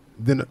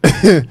than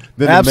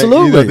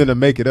absolutely than to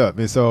make it up.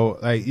 And so,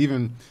 like,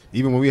 even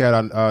when we had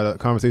our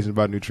conversation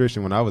about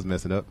nutrition when I was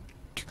messing up,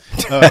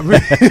 we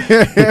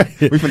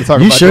finna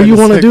talk you about sure that you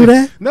want to do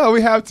that? No,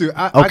 we have to.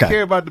 I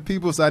care about the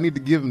people, so I need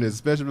to give them this,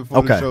 especially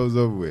before the show's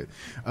over with.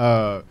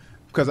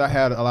 Because I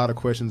had a lot of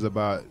questions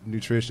about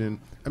nutrition.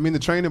 I mean, the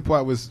training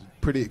part was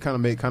kind of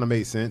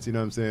made sense. You know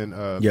what I'm saying?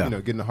 You know,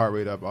 getting the heart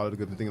rate up, all of the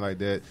good things like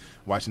that.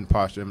 Watching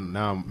posture.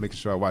 Now I'm making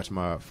sure I watch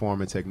my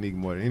form and technique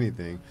more than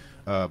anything.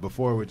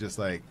 Before it was just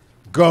like,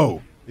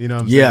 go. You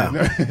know what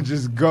I'm saying?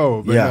 Just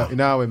go. But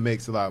now it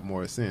makes a lot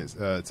more sense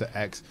to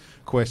ask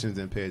questions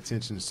and pay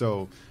attention.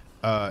 So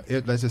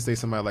let's just say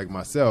somebody like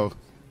myself,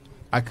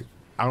 I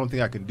don't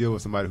think I can deal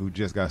with somebody who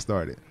just got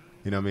started.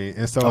 You know what I mean?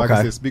 And so, like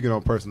I said, speaking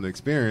on personal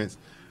experience,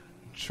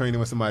 training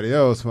with somebody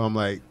else who I'm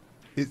like,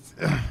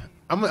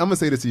 I'm going to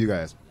say this to you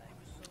guys.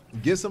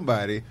 Get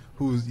somebody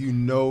who's, you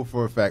know,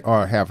 for a fact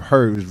or have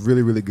heard is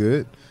really, really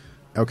good,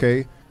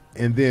 okay?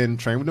 And then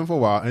train with them for a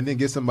while, and then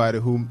get somebody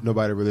who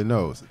nobody really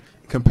knows.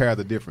 Compare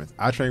the difference.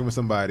 I trained with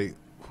somebody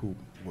who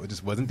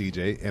just wasn't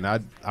DJ, and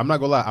I'm not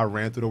gonna lie, I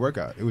ran through the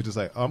workout. It was just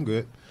like, oh, I'm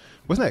good.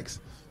 What's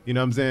next? You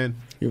know what I'm saying?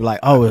 You're like,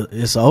 oh,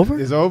 it's over?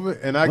 It's over.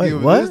 And I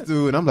give this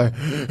dude, and I'm like,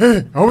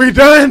 hey, are we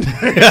done?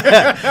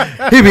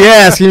 He be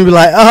asking, you be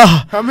like,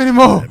 oh. How many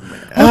more?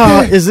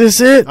 Is this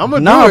it? I'm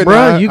going to do it,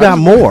 bro, now. You got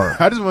more.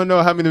 I just want to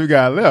know how many we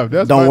got left.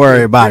 Don't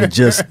worry about it.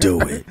 Just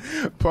do it.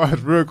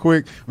 Pause real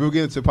quick. We'll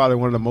get into probably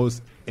one of the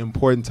most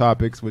important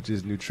topics, which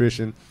is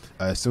nutrition,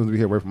 as soon as we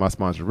hear word from our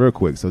sponsor real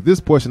quick. So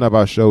this portion of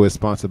our show is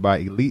sponsored by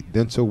Elite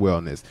Dental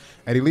Wellness.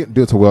 At Elite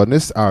Dental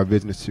Wellness, our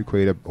vision is to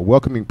create a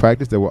welcoming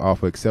practice that will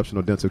offer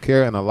exceptional dental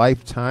care and a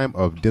lifetime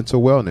of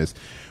dental wellness.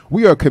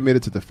 We are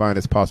committed to the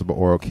finest possible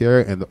oral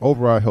care and the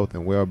overall health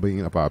and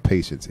well-being of our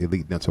patients.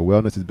 Elite Dental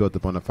Wellness is built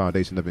upon a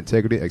foundation of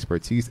integrity,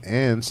 expertise,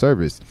 and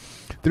service.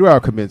 Through our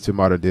commitment to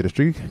modern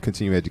dentistry,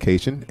 continuing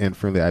education, and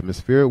friendly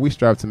atmosphere, we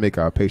strive to make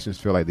our patients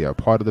feel like they are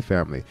part of the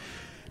family.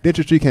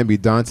 Dentistry can be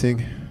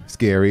daunting,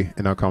 scary,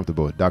 and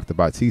uncomfortable. Dr.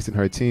 Batiste and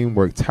her team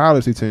work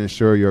tirelessly to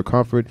ensure your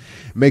comfort.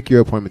 Make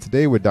your appointment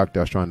today with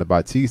Dr. Astranda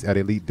Batiste at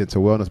Elite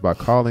Dental Wellness by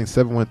calling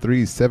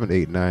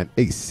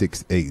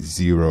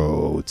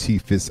 713-789-8680.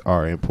 Teeths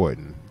are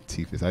important.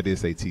 Teeths. I did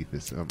say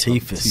teeths.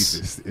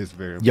 Teeths is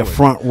very important. Your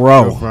front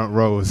row. Your front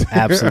rows.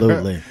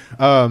 Absolutely.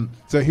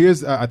 So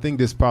here's, I think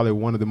this is probably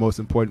one of the most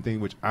important things,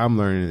 which I'm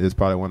learning is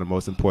probably one of the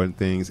most important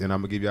things. And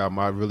I'm going to give you all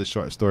my really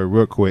short story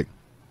real quick.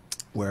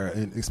 Where,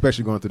 and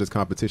especially going through this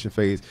competition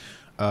phase,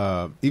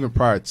 even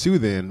prior to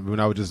then, when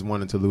I was just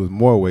wanting to lose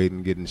more weight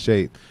and get in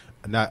shape,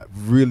 not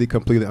really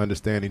completely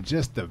understanding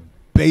just the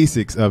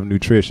basics of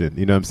nutrition,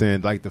 you know what I'm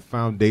saying? Like the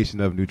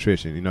foundation of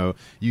nutrition. You know,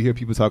 you hear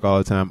people talk all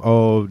the time,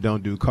 oh,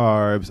 don't do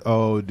carbs,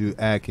 oh, do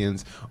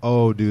Atkins,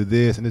 oh, do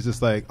this. And it's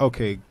just like,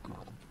 okay,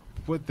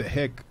 what the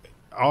heck?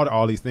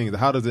 All these things.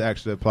 How does it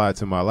actually apply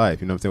to my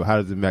life? You know what I'm saying?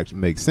 How does it actually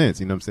make sense?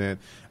 You know what I'm saying?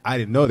 I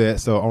didn't know that,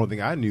 so the only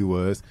thing I knew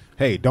was,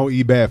 hey, don't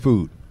eat bad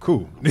food.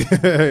 Cool.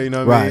 You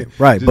know what I mean?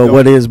 Right. Just But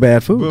what is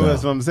bad food, But though?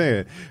 that's what I'm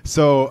saying.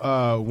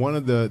 So one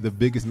of the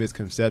biggest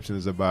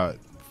misconceptions about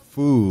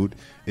food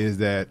is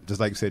that, just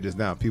like you said just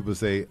now, people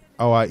say,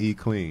 oh, I eat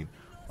clean.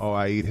 Oh,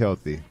 I eat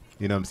healthy.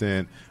 You know what I'm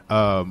saying?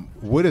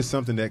 What is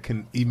something that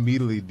can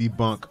immediately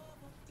debunk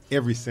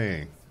every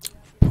saying?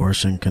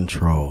 Portion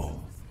control.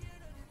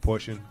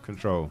 Portion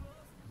control.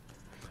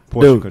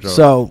 Portion Dude, control.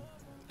 so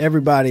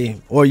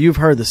everybody, or you've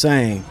heard the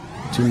saying,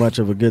 too much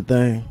of a good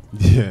thing.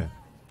 Yeah.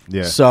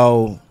 Yeah.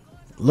 So,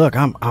 look,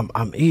 I'm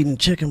eating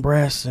chicken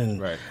breasts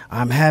and Right.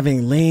 I'm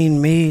having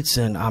lean meats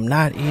and I'm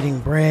not eating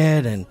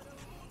bread, and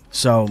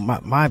so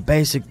my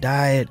basic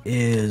diet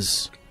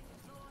is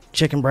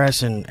chicken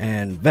breasts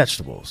and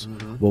vegetables.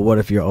 Well, what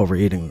if you're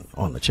overeating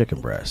on the chicken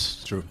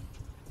breasts? True.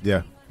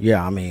 Yeah.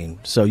 Yeah, I mean,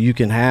 so you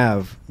can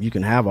have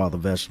all the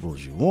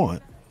vegetables you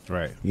want,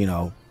 Right. you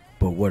know,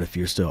 but what if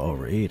you're still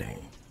overeating?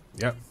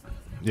 Yep.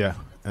 Yeah.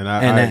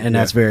 And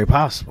That's very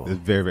possible. It's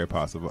very, very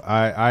possible.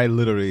 I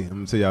literally, I'm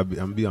gonna tell you, I'm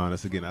gonna be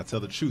honest again. I tell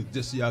the truth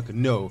just so y'all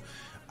can know.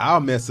 I'll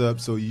mess up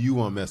so you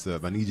won't mess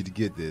up. I need you to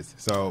get this.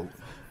 So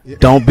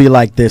Don't be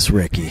like this,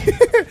 Ricky.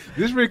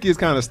 this Ricky is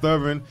kind of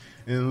stubborn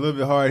and a little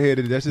bit hard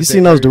headed. That's You just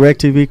seen those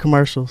DirecTV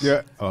commercials?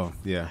 Yeah. Oh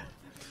yeah.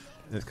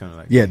 It's kind of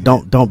like Yeah,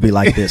 don't be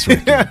like this,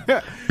 Ricky.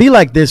 Be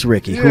like this,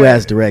 Ricky, who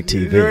has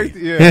DirecTV.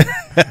 Yeah.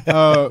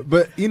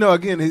 But you know,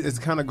 again, it's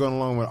kind of going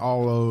along with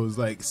all those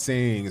like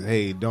sayings.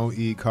 Hey, don't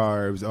eat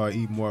carbs or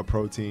eat more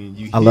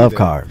protein. I love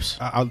carbs.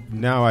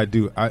 Now I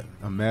do.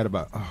 I'm mad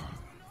about. Oh,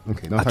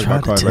 okay, don't I talk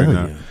tried about carbs to right tell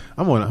now. you.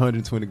 I'm on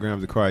 120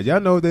 grams of carbs. Y'all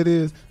know what that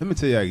is? Let me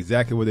tell you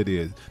exactly what it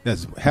is.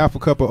 That's half a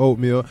cup of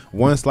oatmeal,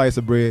 1 slice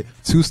of bread,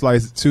 2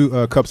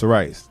 cups of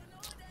rice.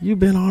 You've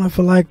been on it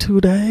for like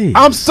 2 days.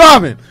 I'm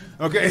starving.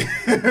 Okay.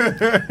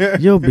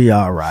 You'll be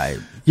all right.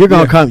 You're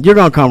gonna come. You're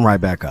gonna come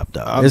right back up,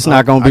 though. It's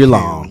not gonna be I can't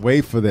long.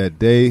 Wait for that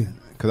day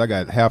because I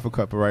got half a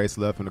cup of rice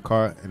left in the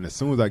car, and as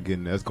soon as I get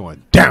in there, it's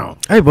going down.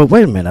 Hey, but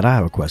wait a minute. I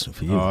have a question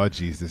for you. Oh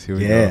Jesus, here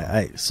we Yeah. go.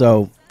 Hey,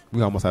 so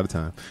We almost out of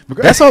time.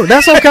 that's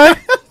okay.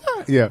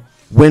 Yeah.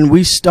 When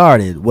we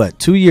started,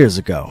 2 years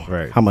ago?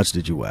 Right. How much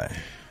did you weigh?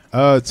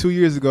 2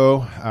 years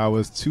ago, I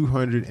was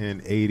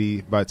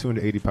 280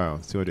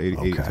 pounds,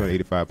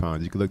 285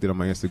 pounds. You can look it on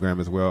my Instagram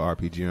as well,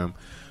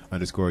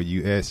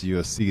 RPGM_US.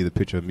 You'll see the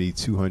picture of me,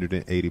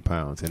 280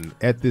 pounds. And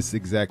at this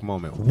exact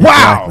moment,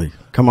 wow! Exactly.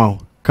 Come on.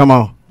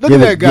 Look at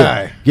that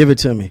guy. Give it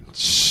to me.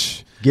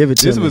 Shh. Give it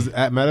to This me. was,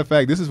 matter of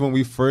fact, this is when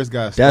we first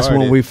got started. That's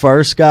when we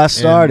first got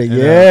started.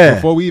 And, yeah.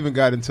 before we even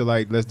got into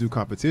like, let's do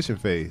competition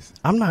phase.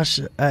 I'm not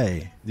sure.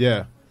 Hey,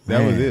 Yeah. That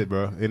Man. was it,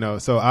 bro. You know,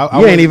 so I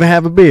you ain't even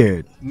have a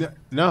beard.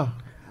 No.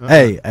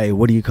 Hey,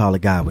 what do you call a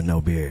guy with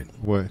no beard?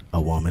 What? A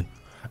woman.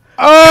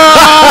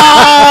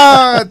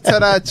 Ah,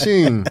 ta-da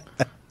ching.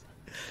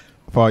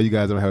 For all you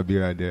guys that don't have a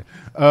beard out there.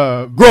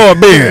 Grow a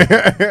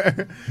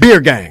beard. Beer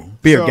gang.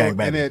 Beer So, gang,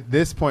 baby. And at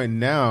this point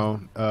now,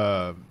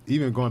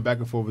 even going back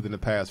and forth within the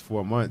past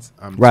 4 months,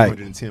 I'm Right.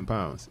 210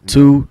 pounds. You know?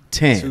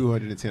 210.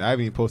 210. I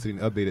haven't even posted an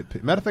updated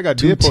picture. Matter of fact, I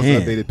did post an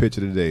 210. updated picture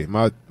today.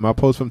 My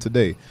post from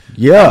today.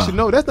 Yeah. Actually,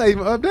 no, that's not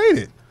even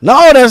updated.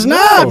 No, that's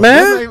not, No, man.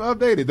 That's not even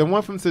updated. The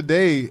one from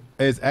today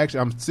is actually,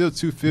 I'm still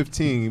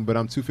 215, but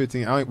I'm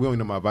 215. We don't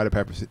know my body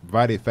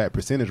fat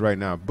percentage right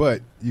now,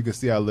 but you can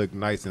see I look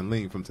nice and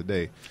lean from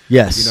today.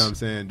 Yes. You know what I'm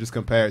saying? Just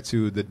compared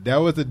to that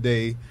was the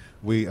day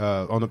we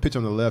on the picture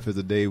on the left is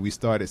the day we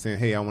started saying,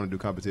 "Hey, I want to do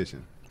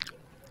competition."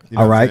 You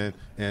know All what I'm right. saying?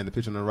 And the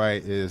picture on the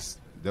right is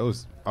that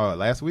was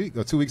last week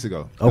or 2 weeks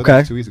ago. That was Okay.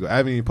 like 2 weeks ago. I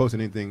haven't even posted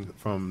anything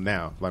from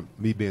now, like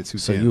me being 210.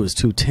 So you was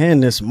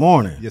 210 this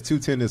morning. Yeah,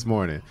 210 this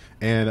morning,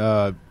 and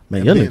Man,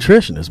 and your being-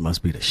 nutritionist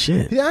must be the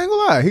shit. Yeah, I ain't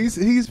gonna lie.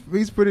 He's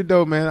pretty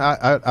dope, man.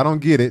 I don't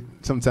get it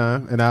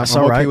sometimes, and I'm That's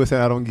okay all right. with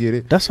saying I don't get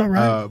it. That's all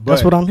right. But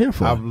That's what I'm here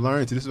for. I've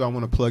learned. This is what I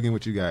want to plug in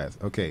with you guys.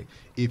 Okay,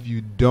 if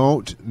you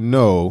don't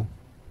know,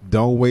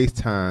 don't waste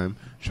time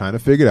trying to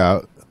figure it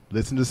out.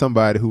 Listen to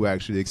somebody who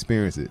actually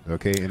experienced it,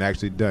 okay, and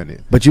actually done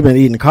it. But you've been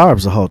eating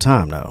carbs the whole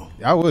time, though.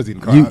 I was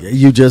eating carbs.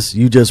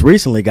 You just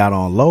recently got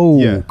on low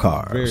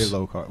carbs. Very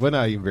low carb. Well,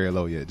 not even very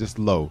low yet, just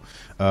low.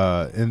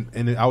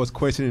 And I was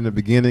questioning in the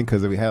beginning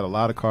because we had a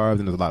lot of carbs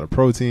and there's a lot of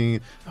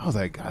protein. I was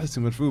like, God, that's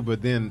too much food.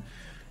 But then,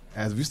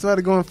 as we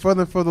started going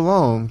further and further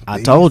along, I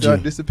they told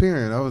started you.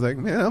 disappearing. I was like,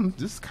 man, I'm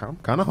just kind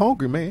of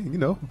hungry, man. You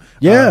know.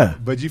 Yeah.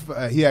 But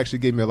he actually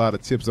gave me a lot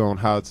of tips on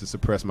how to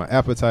suppress my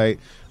appetite,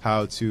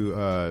 how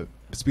to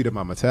speed up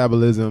my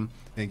metabolism,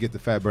 and get the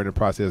fat burning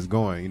process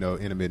going. You know,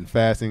 intermittent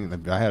fasting.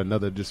 I had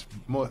another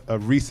a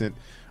recent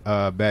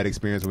bad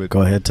experience with.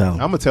 Go ahead, tell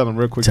him. I'm gonna tell him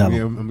real quick. Tell I'm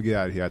him. gonna get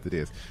out of here after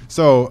this.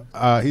 So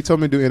he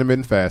told me to do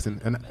intermittent fasting,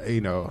 and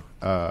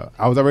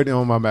I was already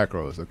on my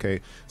macros.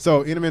 Okay,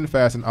 so intermittent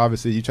fasting,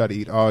 obviously, you try to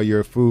eat all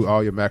your food,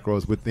 all your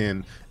macros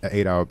within an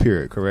 8-hour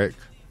period, correct?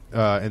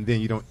 And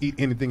then you don't eat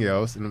anything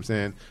else. You know what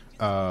I'm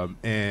saying?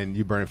 And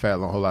you burn fat a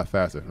whole lot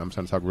faster. And I'm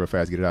trying to talk real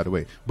fast, get it out of the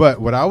way.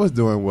 But what I was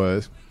doing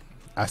was,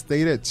 I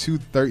stayed at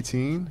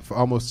 213 for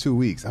almost 2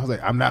 weeks. I was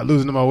like, I'm not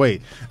losing my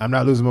weight. I'm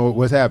not losing my,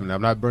 what's happening?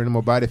 I'm not burning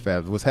more body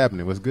fat. What's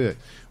happening? What's good?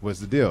 What's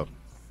the deal?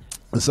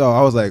 And so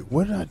I was like,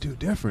 what did I do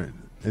different?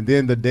 And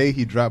then the day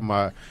he dropped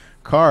my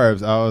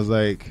carbs, I was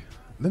like,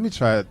 let me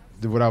try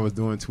what I was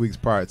doing 2 weeks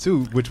prior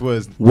to, which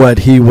was what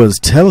he was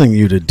telling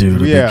you to do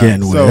to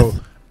begin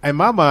with. In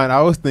my mind,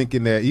 I was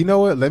thinking that, you know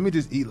what, let me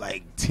just eat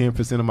like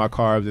 10% of my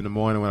carbs in the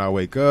morning when I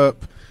wake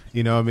up,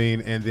 you know what I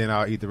mean, and then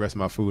I'll eat the rest of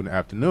my food in the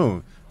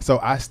afternoon. So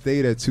I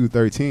stayed at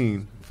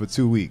 213 for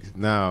 2 weeks.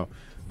 Now,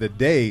 the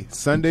day,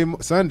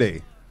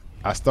 Sunday,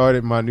 I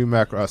started my new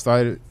macro. I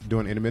started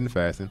doing intermittent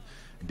fasting.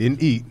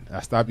 Didn't eat.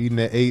 I stopped eating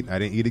at 8. I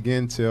didn't eat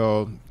again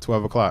till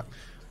 12 o'clock.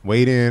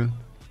 Weighed in,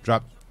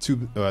 dropped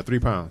 3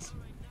 pounds.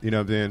 You know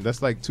what I'm saying?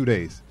 That's like 2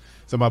 days.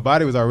 So my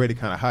body was already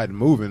kind of hot and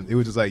moving. It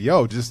was just like,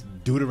 yo, just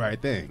do the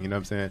right thing. You know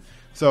what I'm saying?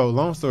 So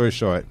long story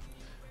short,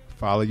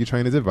 follow your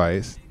trainer's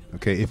advice.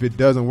 Okay, if it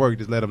doesn't work,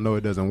 just let them know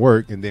it doesn't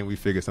work, and then we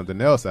figure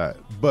something else out.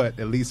 But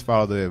at least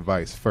follow the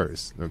advice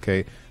first,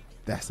 okay?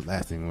 That's the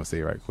last thing I'm going to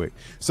say right quick.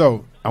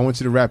 So I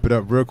want you to wrap it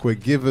up real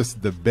quick. Give us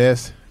the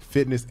best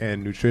fitness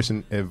and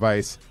nutrition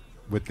advice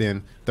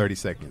within 30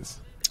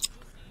 seconds.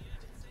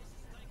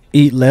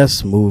 Eat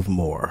less, move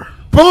more.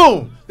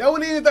 Boom! That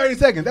wasn't even 30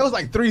 seconds. That was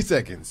like 3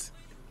 seconds.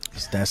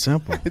 It's that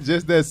simple.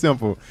 Just that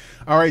simple.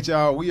 All right,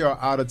 y'all. We are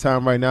out of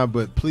time right now,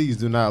 but please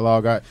do not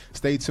log out.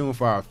 Stay tuned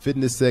for our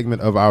fitness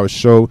segment of our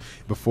show.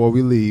 Before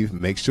we leave,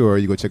 make sure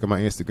you go check out my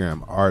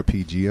Instagram,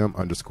 RPGM_US,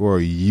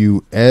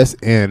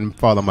 and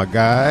follow my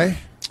guy.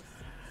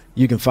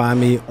 You can find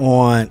me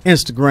on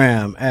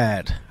Instagram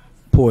at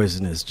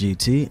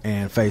PoisonousGT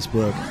and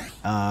Facebook,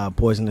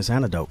 Poisonous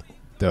Antidote.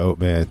 Dope,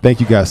 man. Thank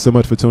you guys so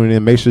much for tuning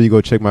in. Make sure you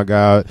go check my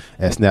guy out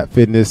at Snap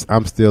Fitness.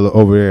 I'm still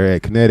over there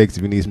at Kinetics.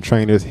 If you need some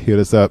trainers, hit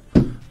us up.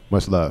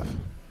 Much love.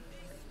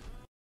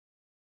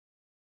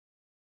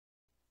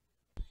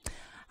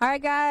 All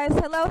right, guys.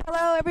 Hello,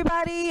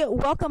 everybody.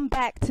 Welcome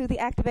back to the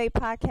Activate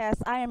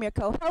Podcast. I am your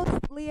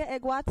co-host, Leah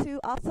Egwatu,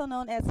 also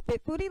known as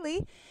Fit Foodie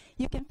Lee.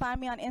 You can find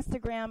me on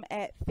Instagram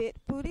at Fit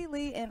Foodie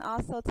Lee, and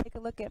also take a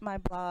look at my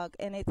blog,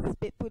 and it's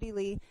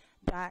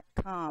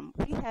fitfoodielee.com.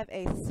 We have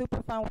a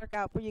super fun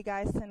workout for you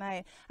guys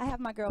tonight. I have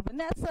my girl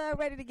Vanessa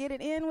ready to get it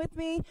in with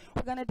me.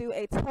 We're going to do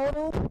a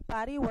total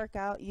body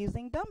workout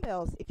using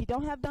dumbbells. If you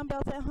don't have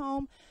dumbbells at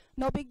home,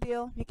 no big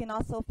deal. You can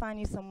also find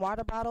you some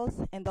water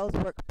bottles, and those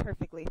work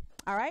perfectly.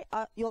 All right?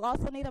 You'll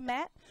also need a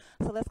mat,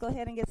 so let's go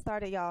ahead and get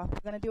started, y'all.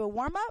 We're going to do a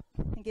warm-up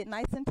and get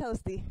nice and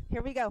toasty.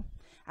 Here we go.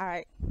 All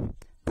right.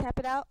 Tap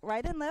it out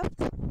right and left.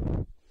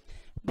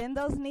 Bend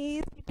those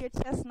knees. Keep your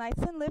chest nice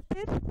and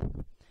lifted.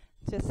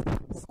 Just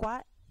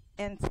squat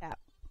and tap.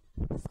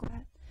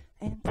 Squat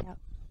and tap.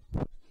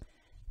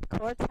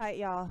 Core tight,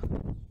 y'all.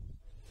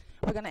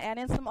 We're going to add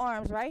in some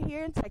arms right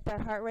here and take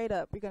that heart rate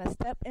up. You're going to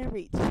step and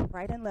reach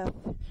right and left.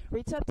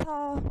 Reach up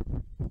tall.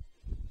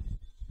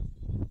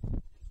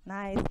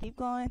 Nice. Keep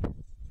going.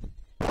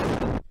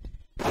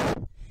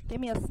 Give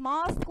me a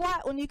small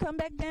squat when you come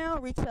back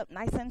down. Reach up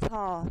nice and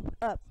tall.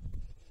 Up.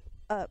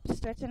 Up.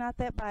 Stretching out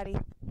that body.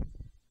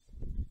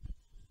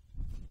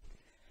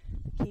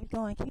 Keep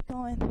going. Keep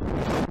going.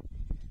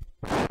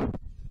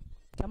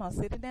 Come on.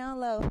 Sit it down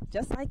low.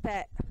 Just like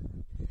that.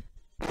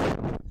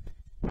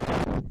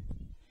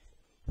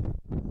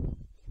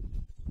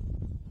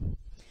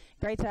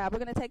 Great job. We're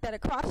going to take that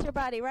across your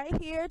body right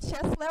here,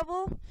 chest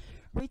level,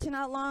 reaching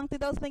out long through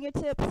those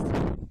fingertips,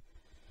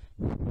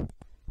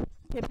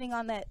 pivoting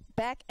on that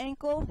back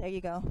ankle. There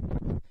you go.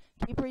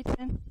 Keep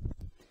reaching.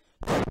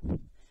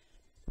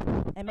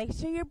 And make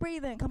sure you're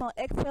breathing. Come on,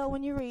 exhale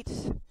when you reach.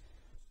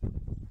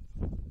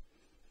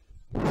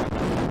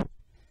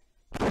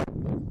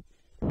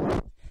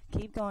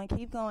 Keep going,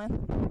 keep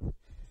going.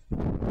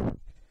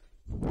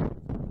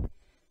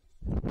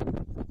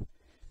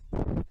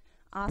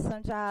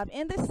 Awesome job.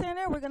 In the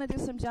center, we're going to do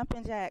some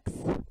jumping jacks.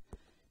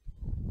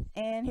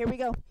 And here we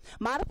go.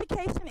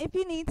 Modification, if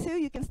you need to,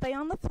 you can stay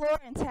on the floor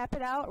and tap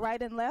it out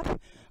right and left.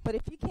 But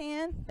if you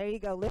can, there you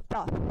go. Lift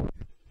off.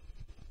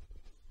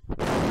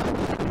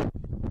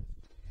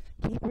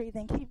 Keep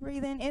breathing. Keep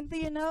breathing. In through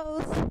your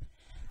nose,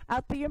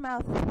 out through your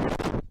mouth.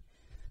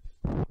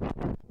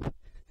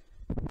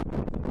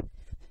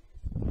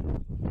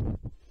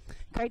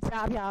 Great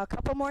job, y'all. A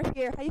couple more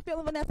here. How you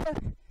feeling, Vanessa?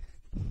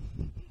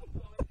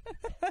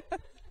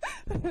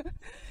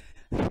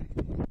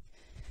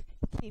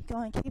 Keep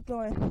going, keep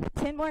going.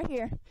 10 more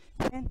here.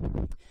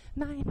 10,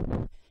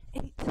 9,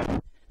 8,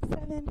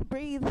 7,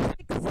 breathe.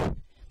 6,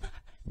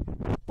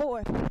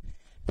 4, 3,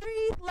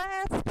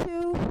 last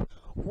 2,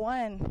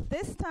 1.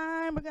 This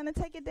time we're going to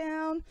take it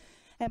down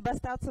and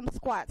bust out some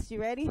squats. You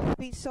ready?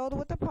 Feet shoulder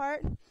width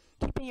apart.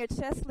 Keeping your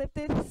chest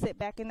lifted. Sit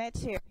back in that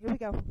chair. Here we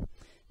go.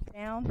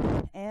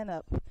 Down and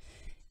up.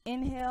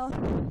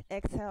 Inhale,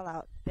 exhale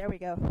out. There we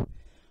go.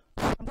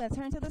 I'm going to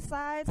turn to the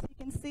side so you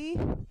can see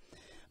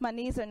my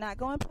knees are not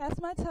going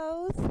past my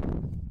toes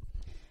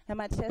and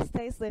my chest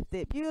stays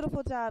lifted.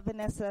 Beautiful job,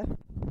 Vanessa.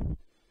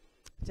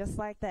 Just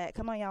like that.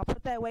 Come on, y'all.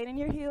 Put that weight in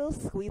your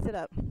heels. Squeeze it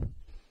up.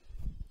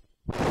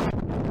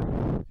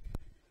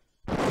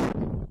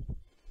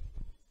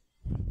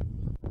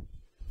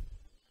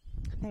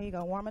 There you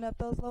go. Warming up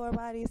those lower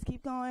bodies.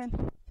 Keep going.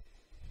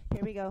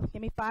 Here we go.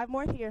 Give me 5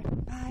 more here.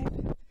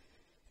 5,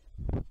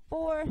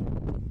 4,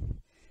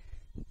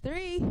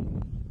 3,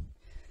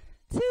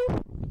 2,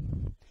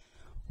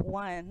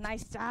 1.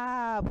 Nice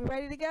job. We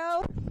ready to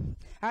go? All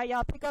right,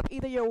 y'all, pick up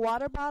either your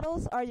water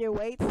bottles or your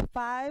weights.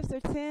 5s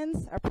or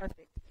 10s are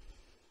perfect.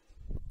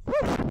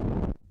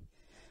 Woo.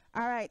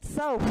 All right,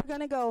 so we're going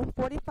to go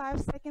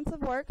 45 seconds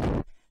of work,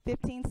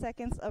 15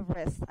 seconds of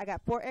rest. I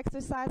got 4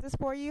 exercises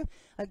for you.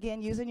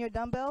 Again, using your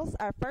dumbbells.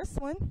 Our first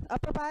one,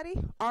 upper body,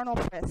 Arnold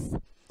press.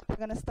 We're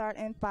going to start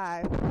in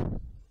 5,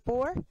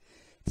 4,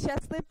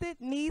 chest lifted,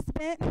 knees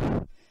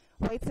bent,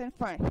 weights in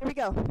front. Here we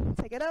go.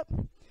 Take it up,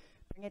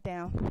 bring it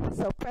down.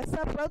 So press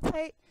up,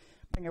 rotate,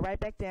 bring it right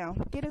back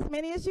down. Get as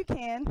many as you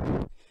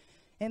can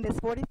in this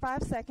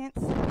 45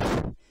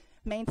 seconds,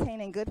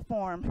 maintaining good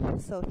form.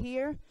 So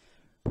here,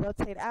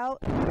 rotate out,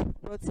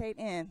 rotate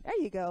in. There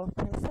you go.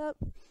 Press up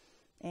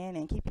and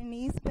then keep your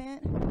knees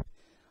bent,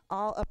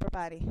 all upper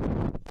body.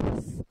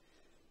 Press.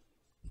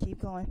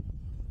 Keep going.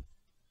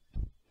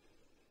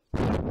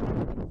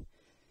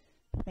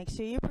 Make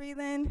sure you breathe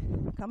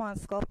in. Come on,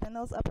 sculpt in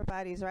those upper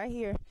bodies right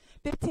here.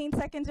 15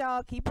 seconds,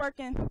 y'all. Keep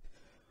working.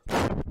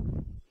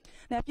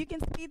 Now, if you can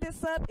speed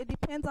this up, it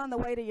depends on the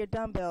weight of your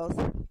dumbbells.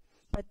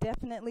 But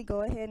definitely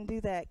go ahead and do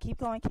that. Keep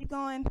going, keep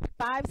going.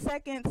 5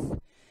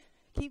 seconds.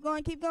 Keep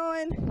going, keep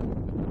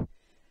going.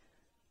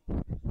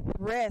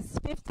 Rest.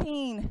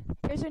 15.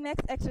 Here's your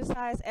next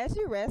exercise. As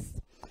you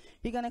rest,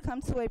 you're going to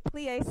come to a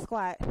plie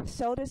squat.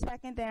 Shoulders back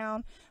and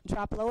down.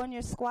 Drop low in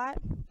your squat.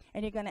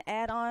 And you're going to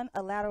add on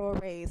a lateral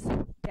raise.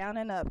 Down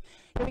and up.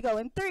 Here we go.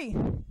 In 3,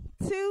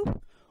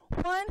 2,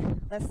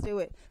 1. Let's do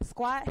it.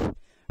 Squat,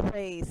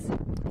 raise.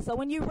 So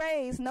when you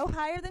raise, no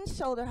higher than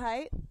shoulder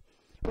height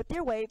with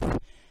your weights.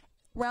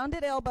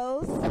 Rounded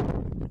elbows.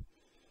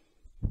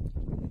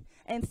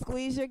 And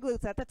squeeze your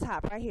glutes at the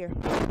top right here.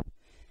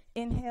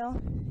 Inhale,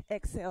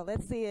 exhale.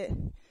 Let's see it.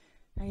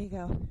 There you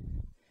go.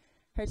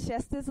 Her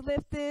chest is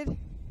lifted.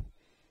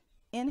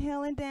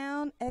 Inhaling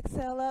down,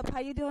 exhale up. How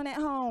you doing at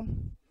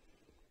home?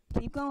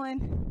 Keep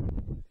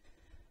going.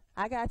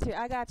 I got you,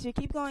 I got you.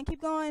 Keep going,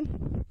 keep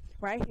going.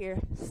 Right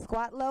here.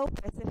 Squat low,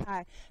 press it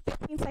high.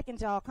 15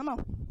 seconds, y'all. Come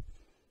on.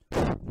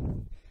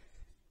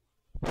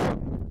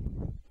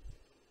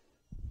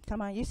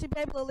 Come on. You should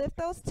be able to lift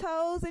those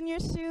toes in your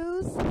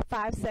shoes.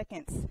 5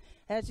 seconds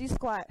as you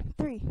squat.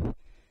 3,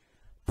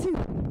 2,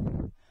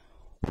 1.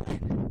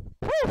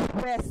 Woo!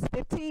 Rest.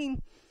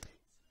 15.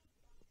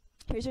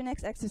 Here's your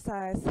next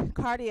exercise.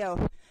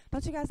 Cardio.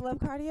 Don't you guys love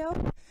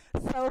cardio?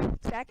 So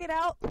jack it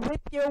out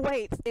with your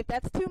weights. If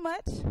that's too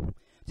much,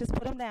 just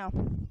put them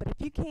down. But if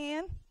you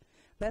can,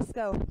 let's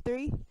go.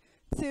 3,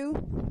 2,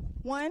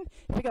 1.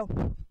 Here we go.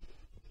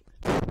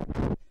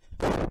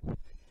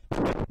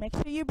 Make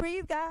sure you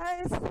breathe,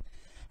 guys.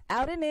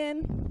 Out and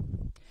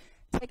in.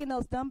 Taking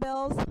those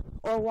dumbbells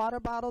or water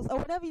bottles or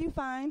whatever you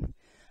find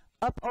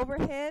up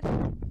overhead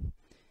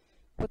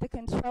with a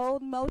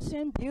controlled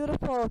motion.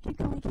 Beautiful. Keep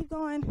going, keep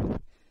going.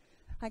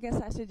 I guess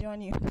I should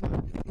join you.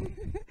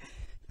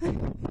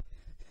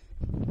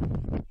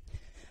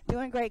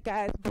 Doing great,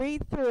 guys.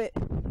 Breathe through it.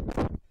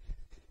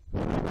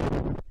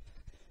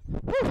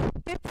 Woo,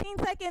 15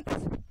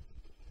 seconds.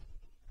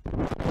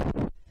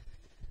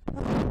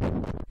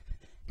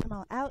 Come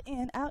on, out,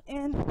 in, out,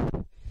 in.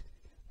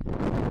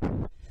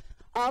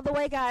 All the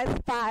way, guys.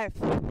 5,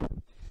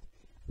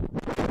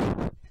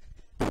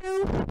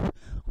 2,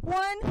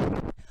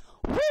 1.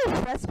 Woo!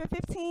 Rest for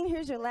 15.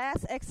 Here's your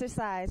last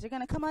exercise. You're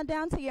going to come on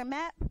down to your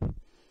mat.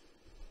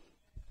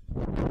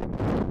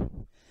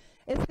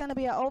 It's going to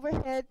be an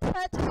overhead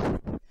touch,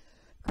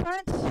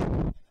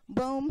 crunch,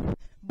 boom,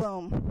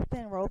 boom.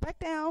 Then roll back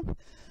down,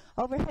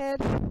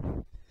 overhead.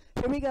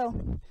 Here we go.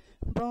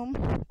 Boom,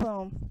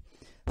 boom.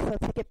 So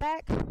take it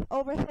back,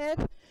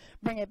 overhead,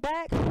 bring it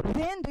back,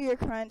 then do your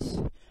crunch,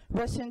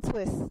 Russian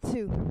twist.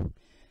 2.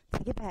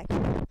 Take it back.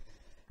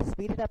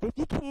 Speed it up if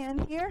you can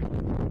here.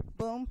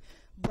 Boom,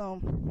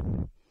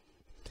 boom.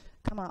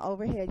 Come on,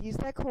 overhead. Use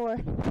that core.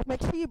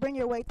 Make sure you bring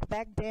your weights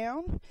back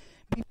down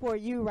before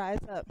you rise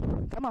up.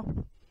 Come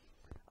on.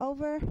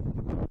 Over.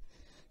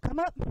 Come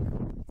up.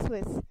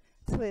 Twist.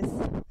 Twist.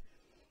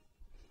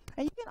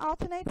 And you can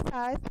alternate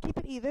sides. Keep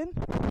it even.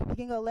 You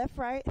can go left,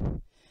 right,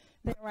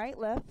 then right,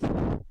 left.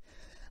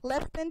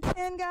 Less than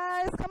 10,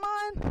 guys. Come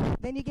on.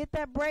 Then you get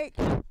that break.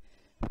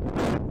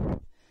 5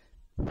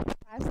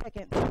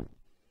 seconds.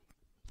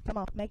 Come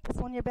on. Make this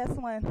one your best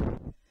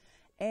one.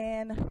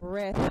 And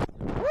rest.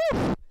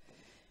 Woo!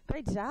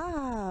 Great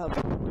job.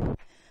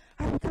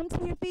 All right, come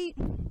to your feet.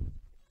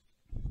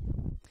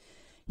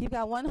 You've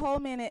got 1 whole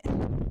minute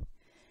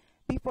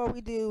before we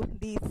do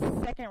the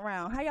second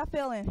round. How y'all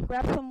feeling?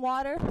 Grab some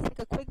water, take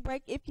a quick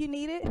break if you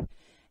need it,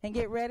 and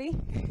get ready.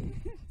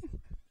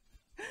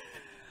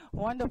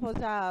 Wonderful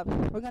job.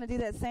 We're going to do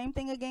that same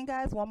thing again,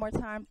 guys, one more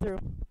time through.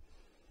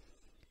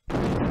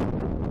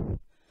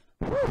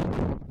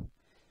 Woo.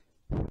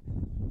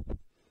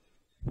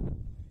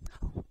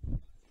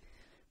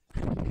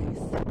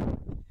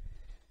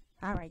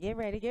 All right, get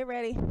ready, get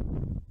ready.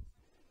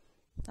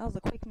 That was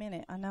a quick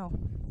minute, I know.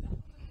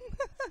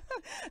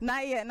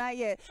 Not yet, not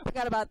yet. We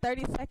got about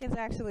 30 seconds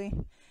actually,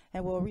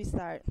 and we'll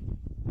restart.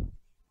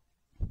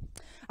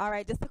 All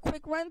right, just a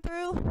quick run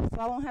through,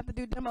 so I won't have to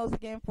do demos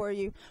again for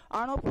you.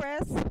 Arnold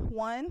press,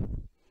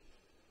 1.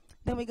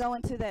 Then we go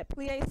into that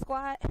plie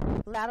squat,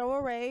 lateral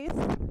raise,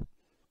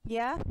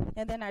 yeah,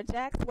 and then our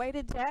jacks,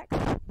 weighted jacks.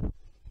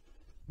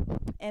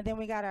 And then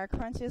we got our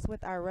crunches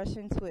with our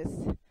Russian twist.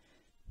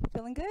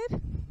 Feeling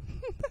good?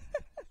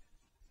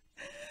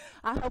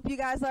 I hope you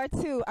guys are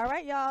too. All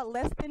right, y'all,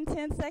 less than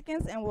 10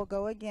 seconds and we'll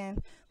go again.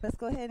 Let's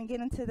go ahead and get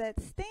into that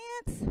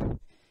stance.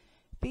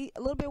 Feet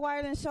a little bit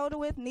wider than shoulder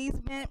width, knees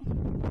bent.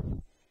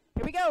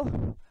 Here we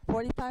go.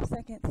 45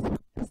 seconds.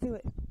 Let's do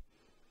it.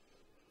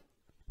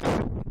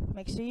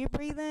 Make sure you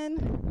breathe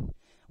in.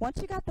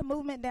 Once you got the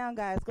movement down,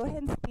 guys, go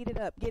ahead and speed it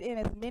up. Get in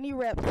as many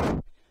reps,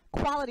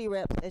 quality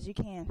reps as you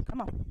can.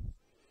 Come on.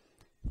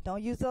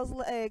 Don't use those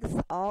legs,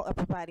 all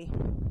upper body.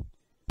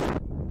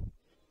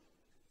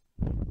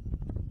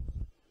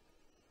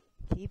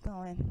 Keep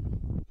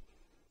going.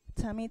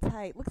 Tummy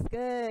tight. Looks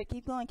good.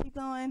 Keep going, keep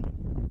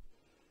going.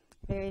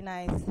 Very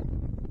nice.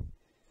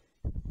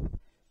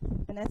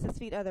 Vanessa's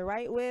feet are the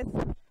right width.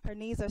 Her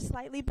knees are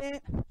slightly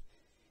bent.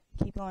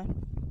 Keep going.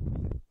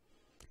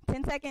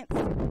 10 seconds.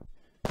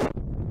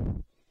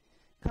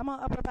 Come on,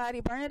 upper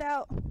body. Burn it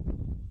out.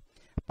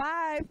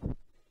 5.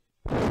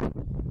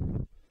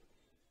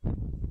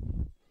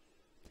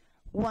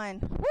 1.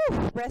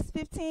 Woo! Rest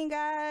 15,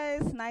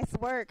 guys. Nice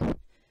work.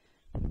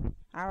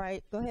 All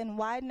right, go ahead and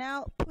widen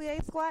out.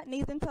 Plie squat,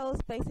 knees and toes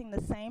facing the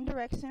same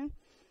direction.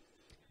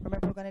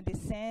 Remember, we're going to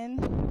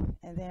descend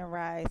and then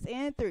rise.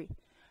 In 3,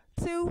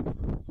 2,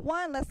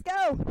 1. Let's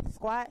go.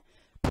 Squat,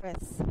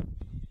 press.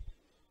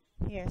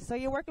 Here. So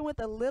you're working with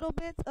a little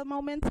bit of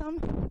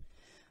momentum,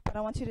 but I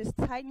want you to just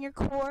tighten your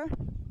core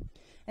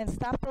and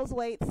stop those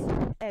weights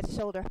at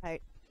shoulder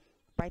height.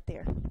 Right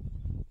there.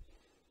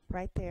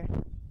 Right there.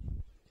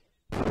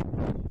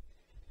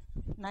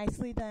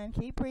 Nicely done.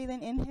 Keep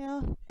breathing.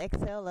 Inhale,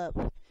 exhale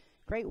up.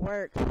 Great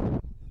work.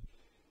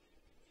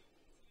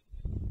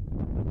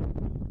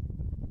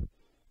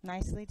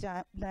 Nicely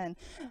done.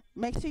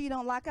 Make sure you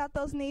don't lock out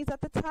those knees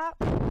at the top.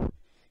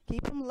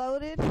 Keep them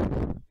loaded.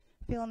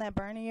 Feeling that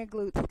burn in your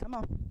glutes. Come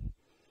on.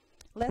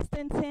 Less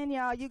than 10,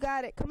 y'all. You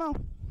got it. Come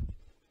on.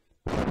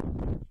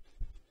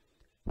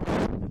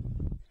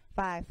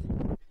 5.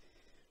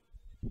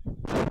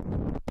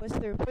 Push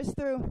through. Push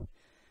through.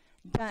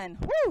 Done.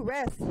 Woo,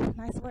 rest.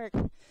 Nice work.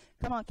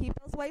 Come on, keep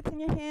those weights in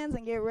your hands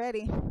and get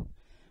ready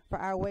for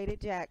our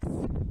weighted jacks.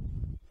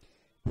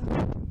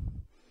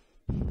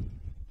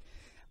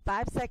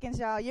 5 seconds,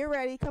 y'all. You're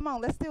ready. Come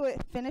on, let's do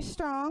it. Finish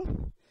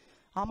strong.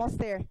 Almost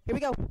there. Here we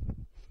go.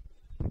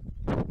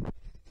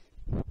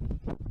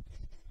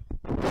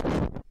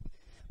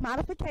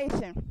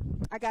 Modification.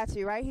 I got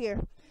you right here.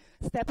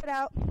 Step it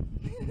out.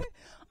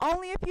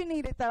 Only if you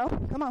need it, though.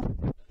 Come on.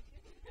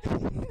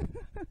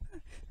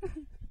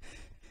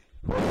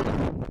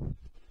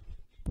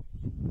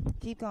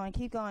 Keep going,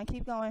 keep going,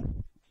 keep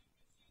going.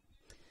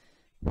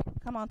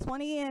 Come on,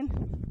 20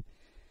 in.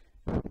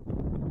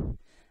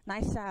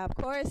 Nice job.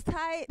 Core is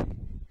tight.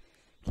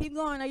 Keep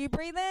going. Are you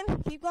breathing?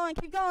 Keep going,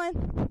 keep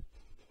going.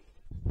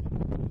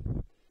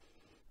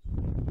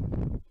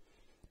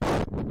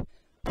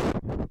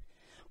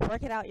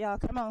 Work it out, y'all.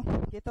 Come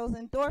on. Get those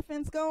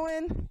endorphins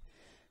going.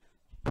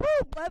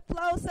 Woo, blood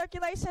flow,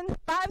 circulation.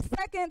 5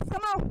 seconds.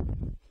 Come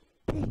on.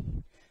 3,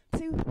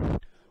 2,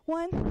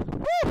 1.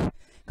 Woo!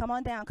 Come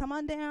on down. Come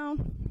on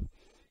down.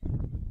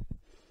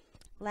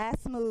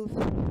 Last move.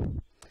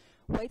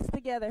 Weights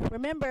together.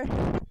 Remember,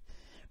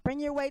 bring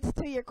your weights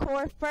to your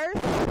core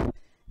first,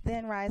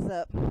 then rise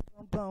up.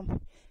 Boom,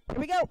 boom. Here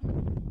we go.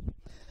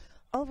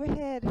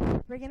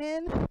 Overhead. Bring it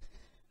in.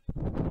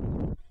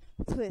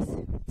 Twist.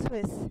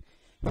 Twist.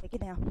 Take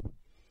it down.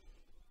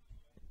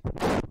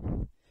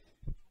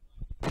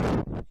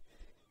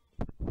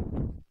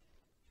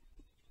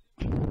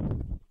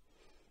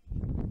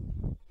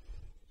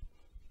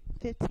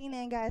 $15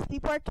 in, guys.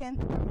 Keep working.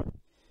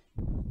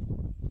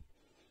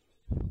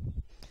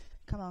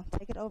 Come on,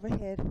 take it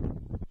overhead.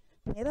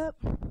 Bring it up.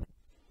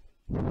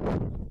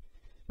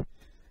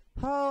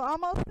 Oh,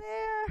 almost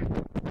there.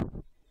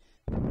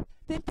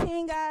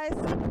 15, guys.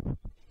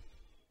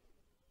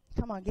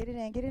 Come on, get it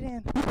in, get it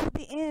in. At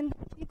the end.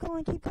 Keep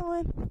going, keep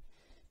going.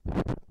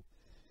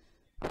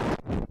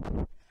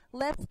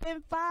 Less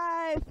than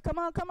 5. Come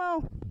on, come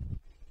on.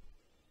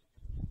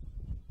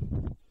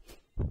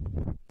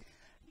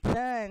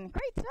 Done.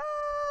 Great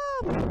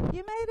job.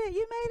 You made it.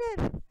 You made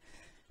it.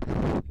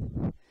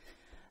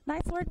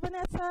 Nice work,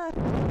 Vanessa.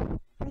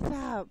 Great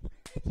job.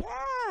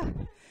 Yeah.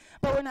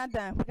 But we're not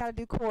done. We got to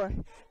do core.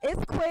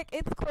 It's quick.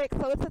 It's quick.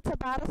 So it's a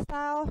Tabata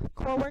style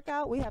core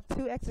workout. We have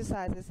 2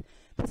 exercises.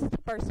 This is the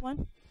first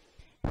one.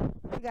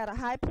 We got a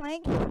high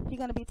plank. You're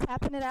going to be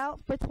tapping it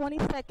out for 20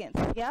 seconds.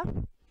 Yeah?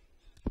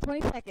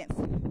 20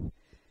 seconds.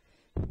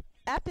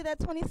 After that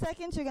 20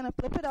 seconds, you're going to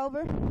flip it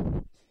over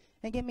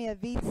and give me a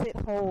V-sit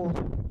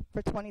hold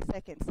for 20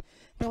 seconds.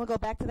 Then we'll go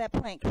back to that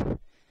plank.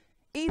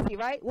 Easy,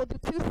 right? We'll do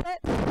 2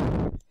 sets.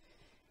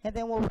 and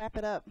then we'll wrap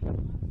it up.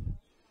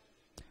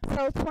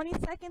 So 20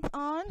 seconds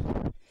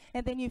on,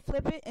 and then you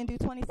flip it and do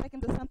 20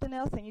 seconds of something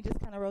else, and you just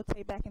kind of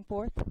rotate back and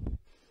forth.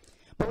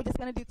 But we're just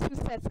going to do 2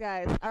 sets,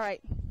 guys. All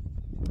right,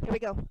 here we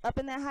go. Up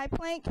in that high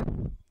plank,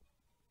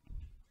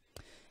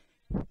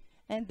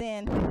 and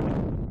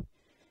then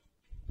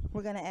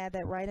we're going to add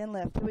that right and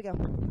left. Here we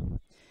go.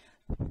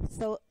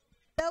 So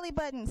belly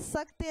button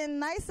sucked in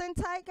nice and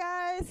tight,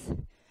 guys.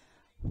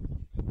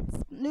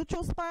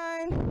 Neutral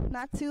spine,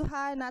 not too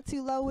high, not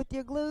too low with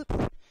your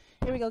glutes.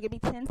 Here we go. Give me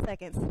 10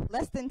 seconds.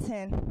 Less than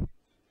 10.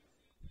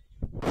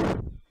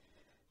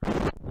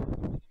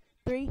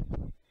 3,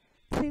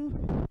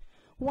 2,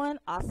 1.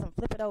 Awesome.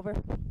 Flip it over.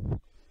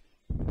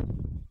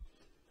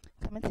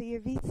 Come into your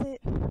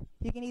V-sit.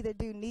 You can either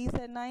do knees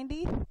at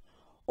 90,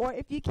 or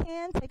if you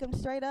can, take them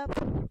straight up.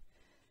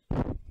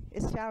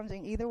 It's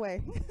challenging either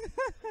way.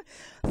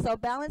 So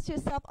balance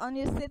yourself on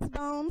your sits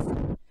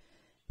bones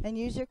and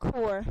use your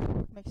core.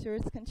 Make sure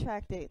it's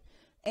contracted.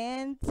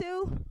 And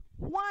 2,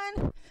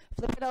 1.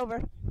 Flip it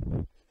over.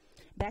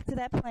 Back to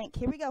that plank.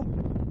 Here we go.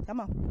 Come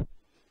on.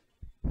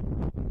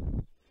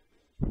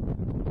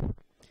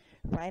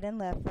 Right and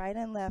left, right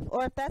and left.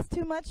 Or if that's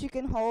too much, you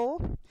can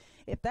hold.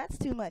 If that's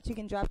too much, you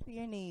can drop to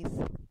your knees.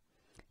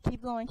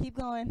 Keep going, keep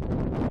going.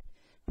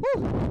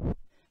 Woo.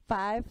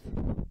 5,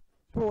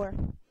 4,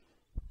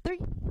 3,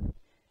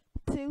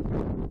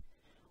 2,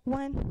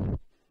 1.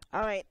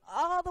 All right,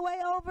 all the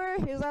way over.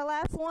 Here's our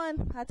last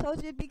one. I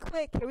told you it'd be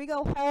quick. Here we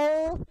go.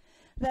 Hold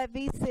that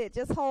V-sit.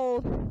 Just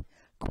hold.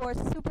 Core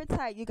super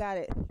tight. You got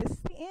it. This is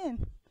the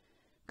end.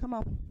 Come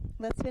on.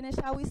 Let's finish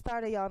how we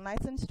started, y'all.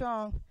 Nice and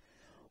strong.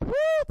 Woo!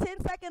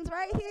 10 seconds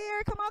right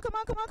here. Come on, come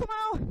on, come on, come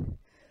on.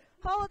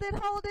 Hold it,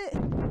 hold it.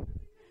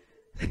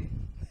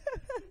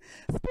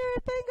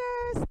 Spirit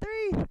fingers.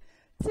 3,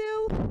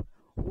 2,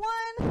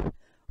 1.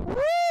 Woo!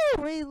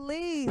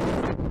 Release.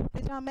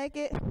 Did y'all make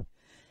it?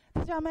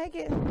 Did y'all make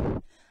it?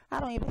 I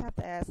don't even have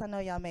to ask. I know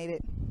y'all made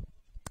it.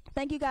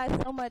 Thank you guys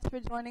so much for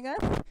joining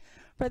us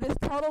for this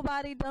total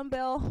body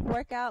dumbbell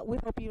workout. We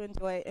hope you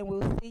enjoy it, and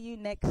we'll see you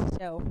next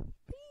show.